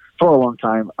for a long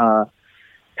time.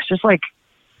 It's just like,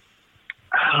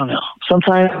 I don't know.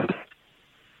 Sometimes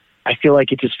I feel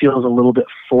like it just feels a little bit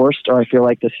forced, or I feel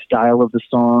like the style of the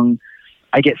song,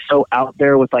 I get so out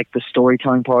there with like the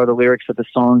storytelling part of the lyrics that the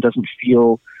song doesn't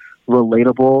feel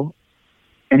relatable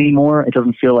anymore. It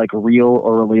doesn't feel like real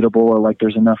or relatable, or like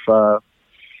there's enough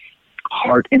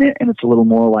heart in it, and it's a little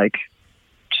more like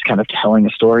just kind of telling a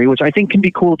story, which I think can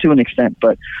be cool to an extent.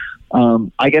 But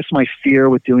I guess my fear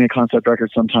with doing a concept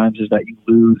record sometimes is that you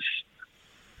lose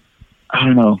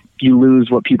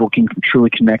what people can truly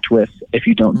connect with if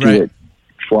you don't do it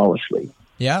flawlessly.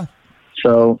 Yeah.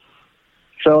 So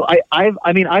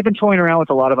I've been toying around with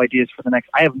a lot of ideas for the next.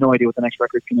 I have no idea what the next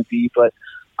record's going to be, but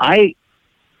I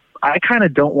kind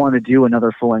of don't want to do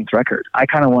another full length record. I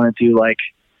kind of want to do like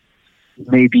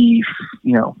maybe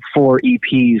 4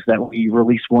 EPs that we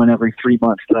release one every 3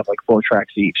 months that have like 4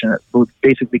 tracks each, and it will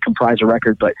basically comprise a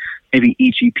record. But maybe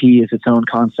each EP is its own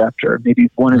concept, or maybe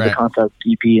one is a concept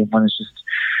EP and one is just.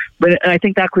 But I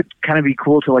think that could kind of be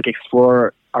cool to like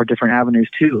explore our different avenues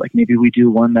too. Like maybe we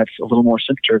do one that's a little more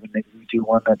synth driven, maybe we do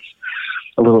one that's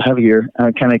a little heavier.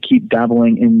 Kind of keep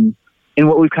dabbling in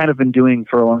what we've kind of been doing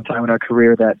for a long time in our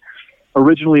career that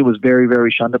originally was very,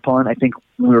 very shunned upon. I think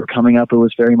when we were coming up, it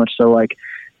was very much so like,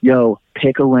 yo,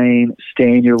 pick a lane,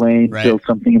 stay in your lane, build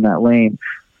something in that lane.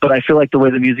 But I feel like the way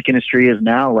the music industry is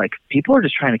now, like people are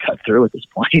just trying to cut through at this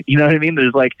point. You know what I mean?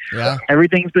 There's like,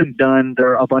 everything's been done. There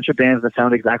are a bunch of bands that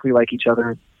sound exactly like each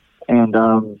other. And,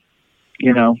 I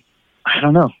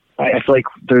don't know. I feel like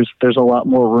there's a lot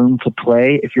more room to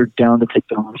play if you're down to take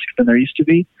the risk than there used to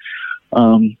be.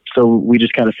 So we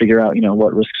just got to figure out,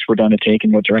 what risks we're down to take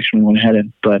and what direction we want to head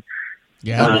in. But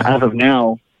as of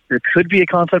now, there could be a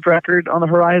concept record on the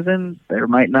horizon. There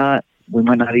might not. We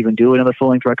might not even do another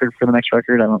full-length record for the next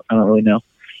record. I don't really know.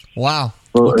 Wow.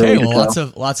 Okay. Well,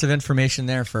 lots of information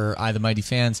there for the Mighty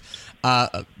fans.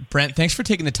 Brent, thanks for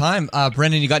taking the time.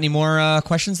 Brendan, you got any more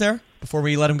questions there before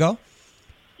we let him go?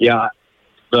 Yeah.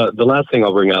 The last thing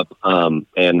I'll bring up,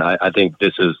 and I think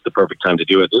this is the perfect time to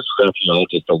do it. This is actually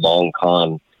just a long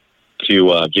con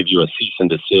to give you a cease and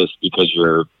desist, because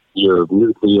your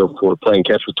music video for Playing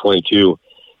Catch with 22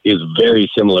 is very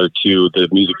similar to the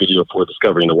music video for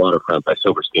Discovering the Waterfront by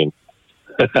Silverstein.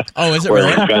 Oh, is it really?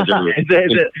 Is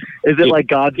it like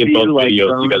God's View, like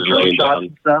videos, you guys are laying down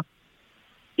and stuff?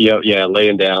 Yeah,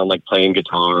 laying down, like playing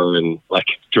guitar and like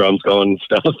drums going and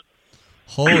stuff.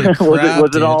 Holy crap!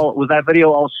 Was that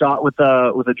video all shot with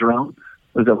a drone?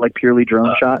 Was it like purely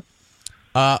drone shot?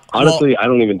 Honestly, I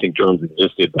don't even think drones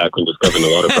existed back when Discovering the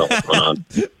Waterfront was going on.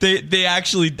 They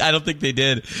actually, I don't think they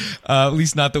did. At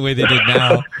least not the way they did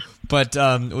now. But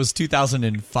it was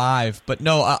 2005. But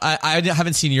no, I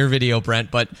haven't seen your video,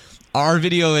 Brent. But our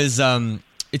video is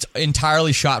it's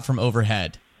entirely shot from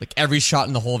overhead. Like every shot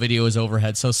in the whole video is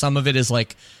overhead. So some of it is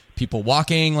like people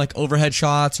walking, like overhead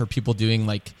shots, or people doing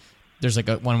like. There's like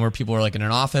one where people are like in an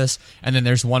office, and then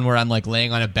there's one where I'm like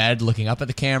laying on a bed looking up at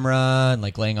the camera and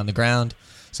like laying on the ground.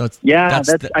 So it's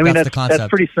that's the concept. That's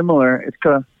pretty similar.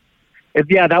 That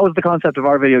was the concept of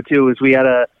our video too. Is we had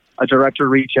a director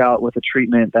reach out with a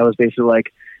treatment that was basically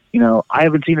like, I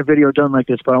haven't seen a video done like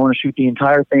this, but I want to shoot the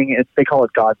entire thing. They call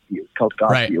it God's View. It's called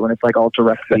God's View, and it's like all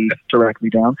directly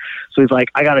down. So he's like,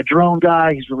 I got a drone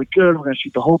guy. He's really good. We're gonna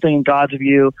shoot the whole thing in God's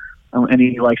View. And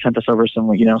he like sent us over some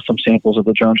samples of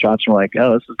the drone shots. And we're like,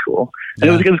 oh, this is cool. And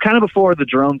it was kind of before the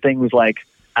drone thing was like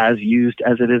as used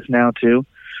as it is now too.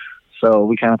 So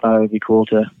we kind of thought it would be cool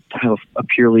to have a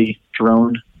purely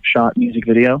drone shot music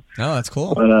video. Oh, that's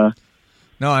cool. But,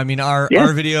 no, I mean our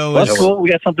video is cool. We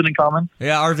got something in common.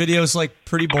 Yeah, our video is like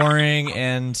pretty boring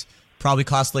and probably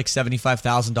cost like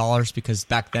 $75,000 because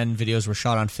back then videos were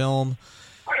shot on film.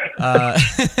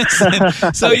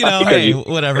 So hey,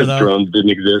 whatever though. Drones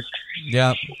didn't exist.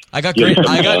 Yeah, I got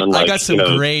some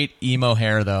great emo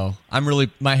hair though.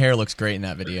 My hair looks great in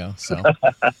that video. So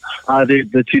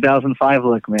the 2005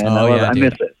 look, man. I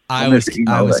miss it.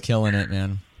 I was killing it,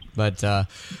 man. But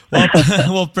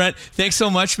well, Brent, thanks so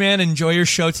much, man. Enjoy your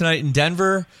show tonight in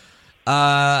Denver.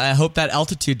 I hope that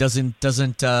altitude doesn't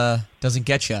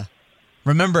get you.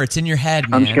 Remember, it's in your head,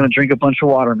 man. I'm just gonna drink a bunch of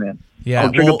water, man. Yeah,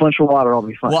 I'll drink a bunch of water. I'll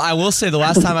be fine. Well, I will say the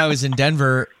last time I was in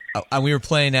Denver, we were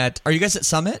playing at. Are you guys at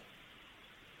Summit?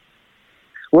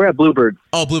 We're at Bluebird.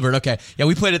 Oh, Bluebird. Okay. Yeah,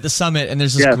 we played at the Summit, and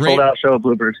there's this Yeah, great sold out show at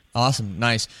Bluebird. Awesome,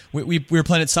 nice. We were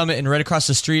playing at Summit, and right across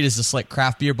the street is this like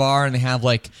craft beer bar, and they have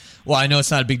like, well, I know it's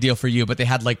not a big deal for you, but they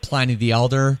had like Pliny the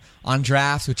Elder on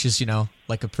draft, which is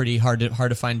like a pretty hard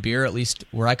to find beer, at least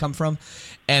where I come from,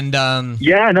 and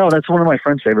yeah, no, that's one of my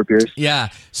friend's favorite beers. yeah.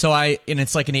 So and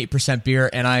it's like an 8% beer,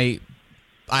 and I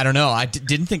don't know, I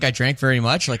didn't think I drank very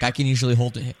much. Like I can usually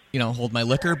hold my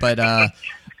liquor, but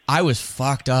I was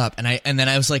fucked up, and then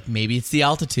I was like, maybe it's the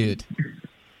altitude.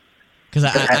 Because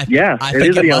I it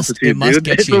is the altitude, dude.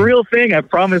 It's you. a real thing. I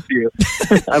promise you. I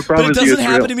promise you. But it doesn't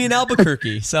happen real. to me in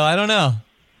Albuquerque, so I don't know.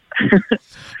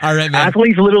 All right, man.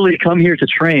 Athletes literally come here to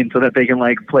train so that they can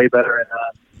like play better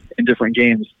in different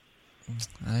games.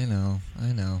 I know,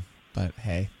 but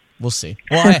hey, we'll see.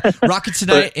 Well, hey, rock it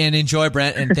tonight and enjoy,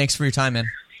 Brent. And thanks for your time, man.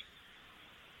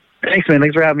 Thanks, man.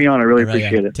 Thanks for having me on. I really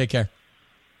appreciate it. Take care.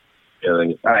 Yeah,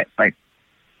 All right, bye.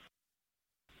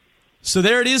 So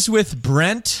there it is with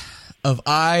Brent of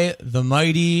I the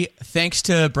Mighty. Thanks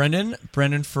to Brendan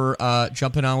for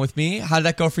jumping on with me. How did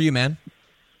that go for you, man?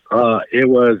 It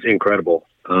was incredible.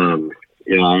 I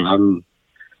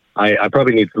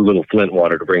probably need a little Flint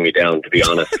water to bring me down, to be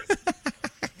honest.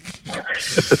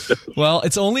 Well,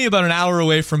 it's only about an hour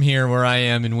away from here where I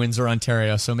am in Windsor,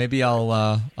 Ontario, so maybe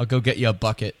I'll go get you a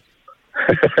bucket.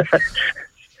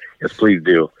 Yes, please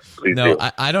do. No,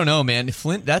 I don't know, man.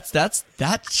 Flint,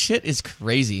 that shit is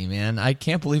crazy, man. I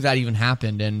can't believe that even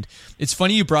happened. And it's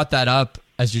funny you brought that up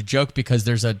as your joke because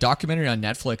there's a documentary on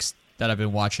Netflix that I've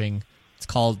been watching. It's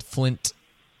called Flint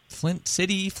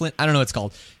City, I don't know what it's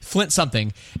called. Flint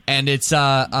something. And it's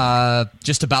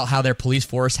just about how their police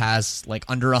force has like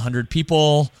under 100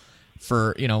 people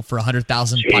for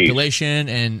 100,000 population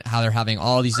and how they're having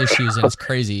all these issues, and it's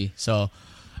crazy. So,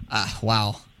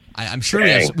 wow. I'm sure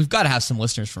we've got to have some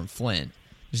listeners from Flint.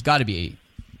 There's got to be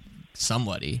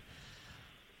somebody.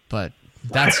 But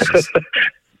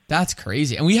that's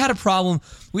crazy. And we had a problem.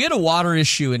 We had a water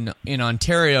issue in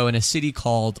Ontario in a city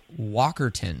called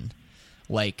Walkerton,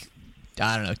 like,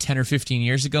 I don't know, 10 or 15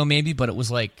 years ago maybe, but it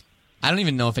was like, I don't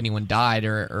even know if anyone died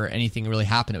or anything really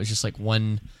happened. It was just like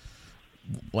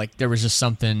there was just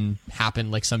something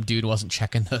happened, like some dude wasn't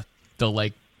checking the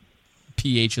like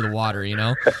pH of the water,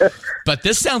 But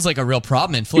this sounds like a real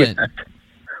problem in Flint. Yeah.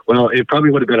 Well, it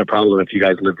probably would have been a problem if you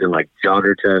guys lived in like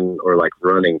Joggerton or like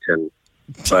Runnington.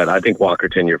 But I think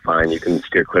Walkerton, you're fine. You can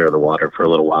steer clear of the water for a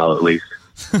little while at least.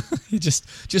 You just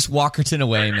Walkerton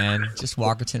away, man. Just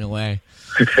Walkerton away.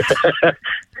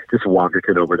 Just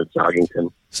Walkerton over to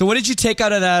Joggington. So what did you take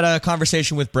out of that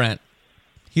conversation with Brent?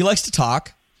 He likes to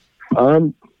talk.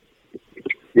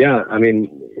 Yeah, I mean,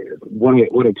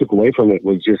 what I took away from it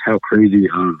was just how crazy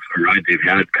of a ride they've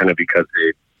had, kind of because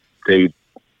they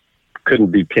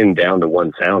couldn't be pinned down to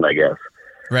one sound, I guess.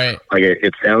 Right. Like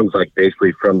it sounds like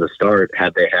basically from the start,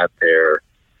 had they had their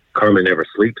Carmen Never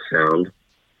Sleeps sound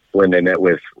when they met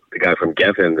with the guy from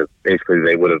Geffen, that basically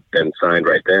they would have been signed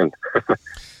right then.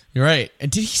 You're right. And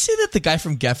did he say that the guy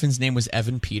from Geffen's name was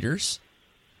Evan Peters?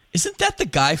 Isn't that the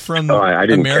guy from I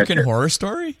didn't American Horror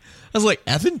Story? I was like,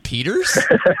 Evan Peters?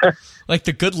 Like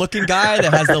the good-looking guy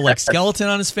that has the like skeleton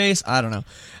on his face? I don't know.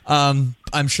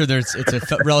 I'm sure it's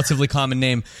a relatively common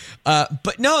name.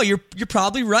 But no, you're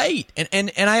probably right. And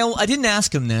I didn't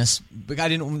ask him this, but I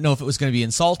didn't know if it was going to be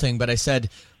insulting, but I said,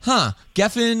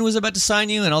 Geffen was about to sign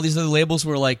you and all these other labels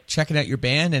were like checking out your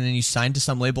band and then you signed to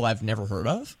some label I've never heard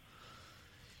of?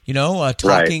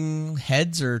 Talking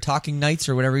Heads or Talking Nights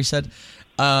or whatever he said.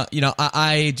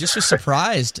 I just was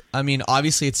surprised. I mean,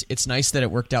 obviously it's nice that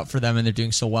it worked out for them and they're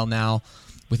doing so well now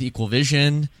with Equal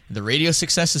Vision. The radio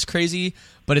success is crazy,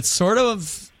 but it's sort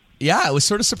of, it was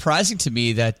sort of surprising to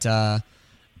me that,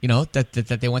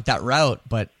 that they went that route.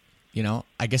 But,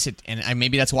 I guess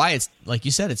maybe that's why it's, like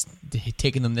you said, it's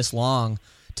taken them this long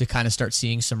to kind of start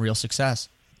seeing some real success.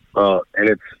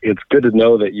 And it's good to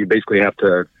know that you basically have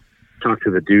to talk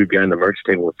to the dude behind the merch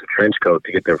table with the trench coat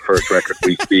to get their first record.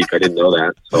 We speak. I didn't know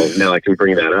that, so now I can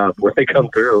bring that up when they come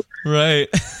through. Right.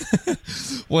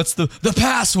 What's the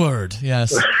password?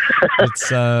 Yes. It's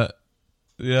no.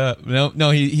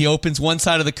 He opens one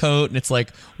side of the coat and it's like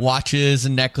watches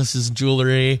and necklaces and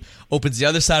jewelry. Opens the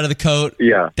other side of the coat.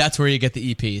 Yeah. That's where you get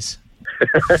the EPs.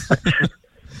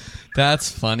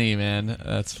 That's funny, man.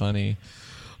 That's funny.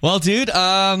 Well, dude,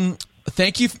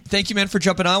 thank you, man, for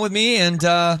jumping on with me and.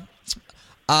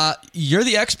 You're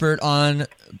the expert on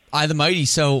I the Mighty,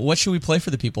 so what should we play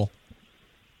for the people?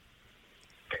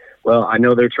 Well, I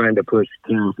know they're trying to push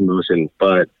Chaos in Motion,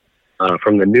 but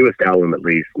from the newest album, at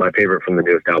least, my favorite from the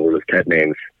newest album is Pet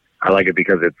Names. I like it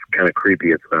because it's kind of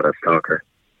creepy. It's about a stalker.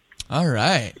 All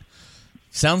right.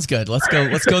 Sounds good. Let's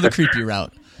go the creepy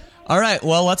route. All right,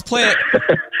 well, let's play it.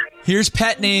 Here's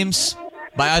Pet Names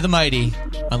by Eye the Mighty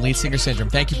on Lead Singer Syndrome.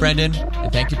 Thank you, Brendan,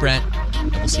 and thank you, Brent. And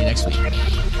we'll see you next week.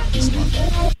 Peace and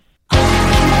love.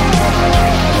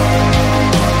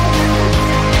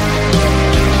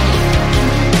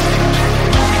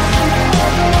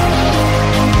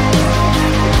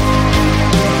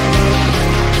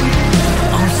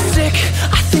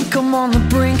 I'm on the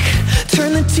brink.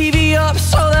 Turn the TV up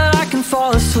so that I can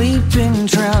fall asleep and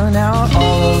drown out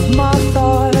all of my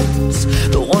thoughts,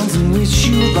 the ones in which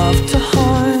you love to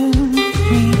haunt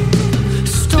me.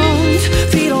 Stoned,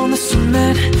 feet on the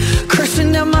cement,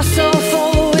 cursing at myself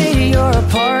all the way to your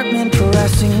apartment,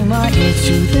 pressing my ear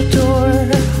to the door.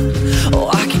 Oh,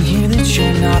 I can hear that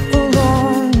you're not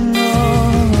alone. No.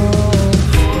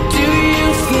 Do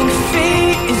you think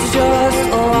fate is just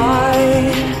a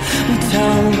lie we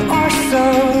tell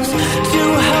ourselves to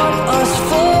help us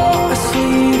fall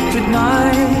asleep at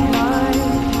night?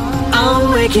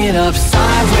 I'm waking up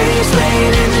sideways,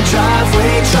 laying in the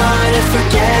driveway, trying to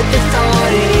forget the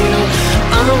thought of you.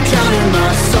 I'm drowning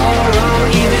my sorrow,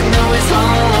 even though it's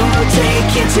hollow,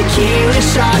 taking tequila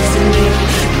shots at me.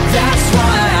 That's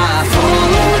why I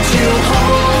followed you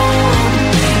home,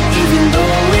 even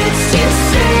though it's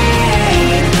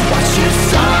insane. Watch you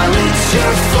silence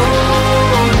your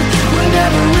phone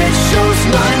whenever it shows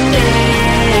my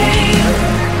name.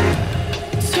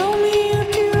 Tell me a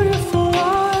beautiful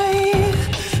lie.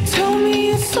 Tell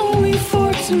me it's only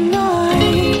for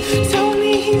tonight. Tell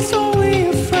me he's only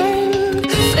a friend.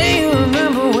 Say you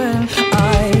remember when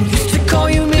I used to call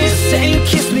you miss, say you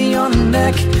kissed me on the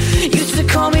neck. Used to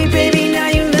call me baby, now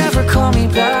you never call me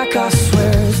back. I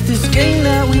swear it's this game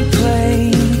that we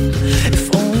play.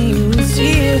 If only you would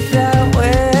see it that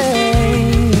way.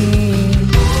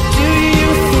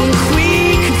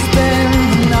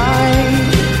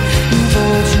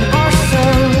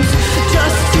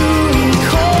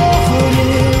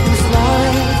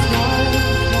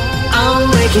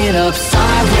 Waking up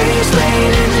sideways,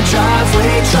 laying in the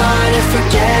driveway, trying to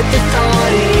forget the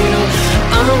thought of you.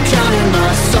 I'm drowning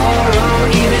my sorrow,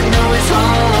 even though it's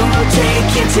hollow,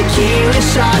 taking tequila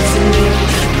shots at me.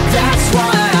 That's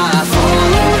why I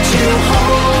followed you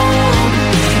home,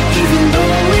 even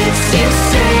though it's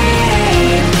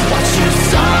insane. Watch you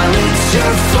silence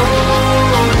your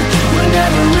phone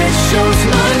whenever it shows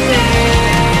my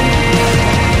name.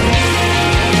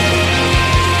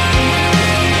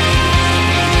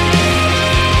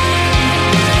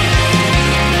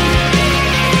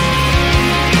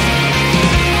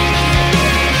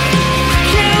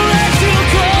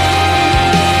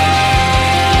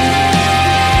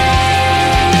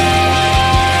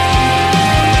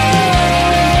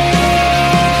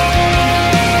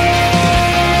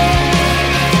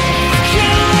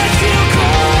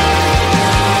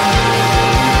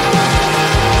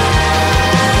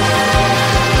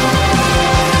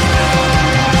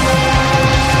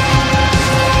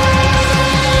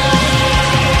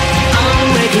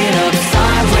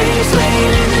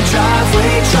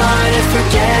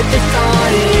 Forget the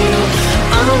thought of you.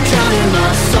 I'm drowning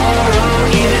my sorrow,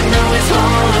 even though it's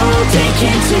hollow,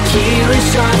 taking tequila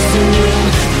shots to me.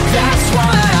 That's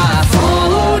why I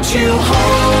followed you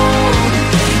home,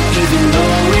 even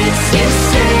though it's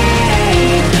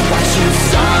insane. Watch you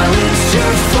silence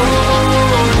your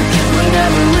phone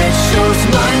whenever it shows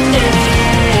my name.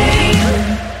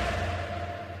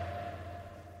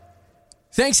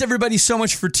 Thanks, everybody, so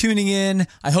much for tuning in.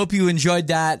 I hope you enjoyed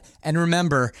that. And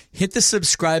remember, hit the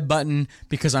subscribe button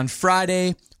because on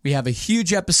Friday, we have a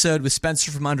huge episode with Spencer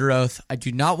from Under Oath. I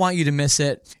do not want you to miss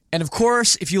it. And of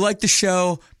course, if you like the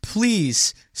show,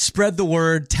 please spread the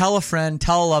word, tell a friend,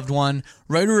 tell a loved one,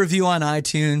 write a review on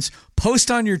iTunes, post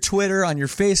on your Twitter, on your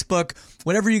Facebook,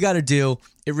 whatever you got to do.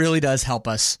 It really does help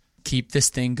us keep this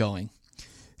thing going.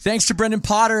 Thanks to Brendan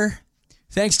Potter.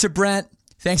 Thanks to Brent.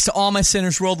 Thanks to all my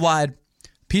sinners worldwide.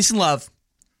 Peace and love.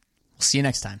 We'll see you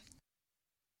next time.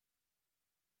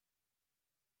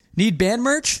 Need band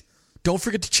merch? Don't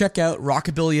forget to check out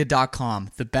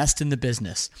rockabilia.com, the best in the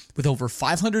business. With over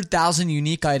 500,000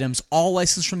 unique items, all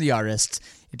licensed from the artists,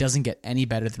 it doesn't get any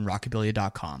better than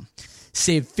rockabilia.com.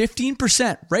 Save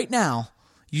 15% right now.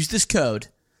 Use this code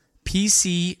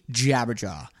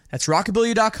PCJabberjaw. That's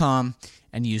rockabilia.com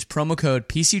and use promo code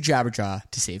PCJabberjaw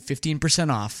to save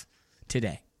 15% off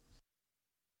today.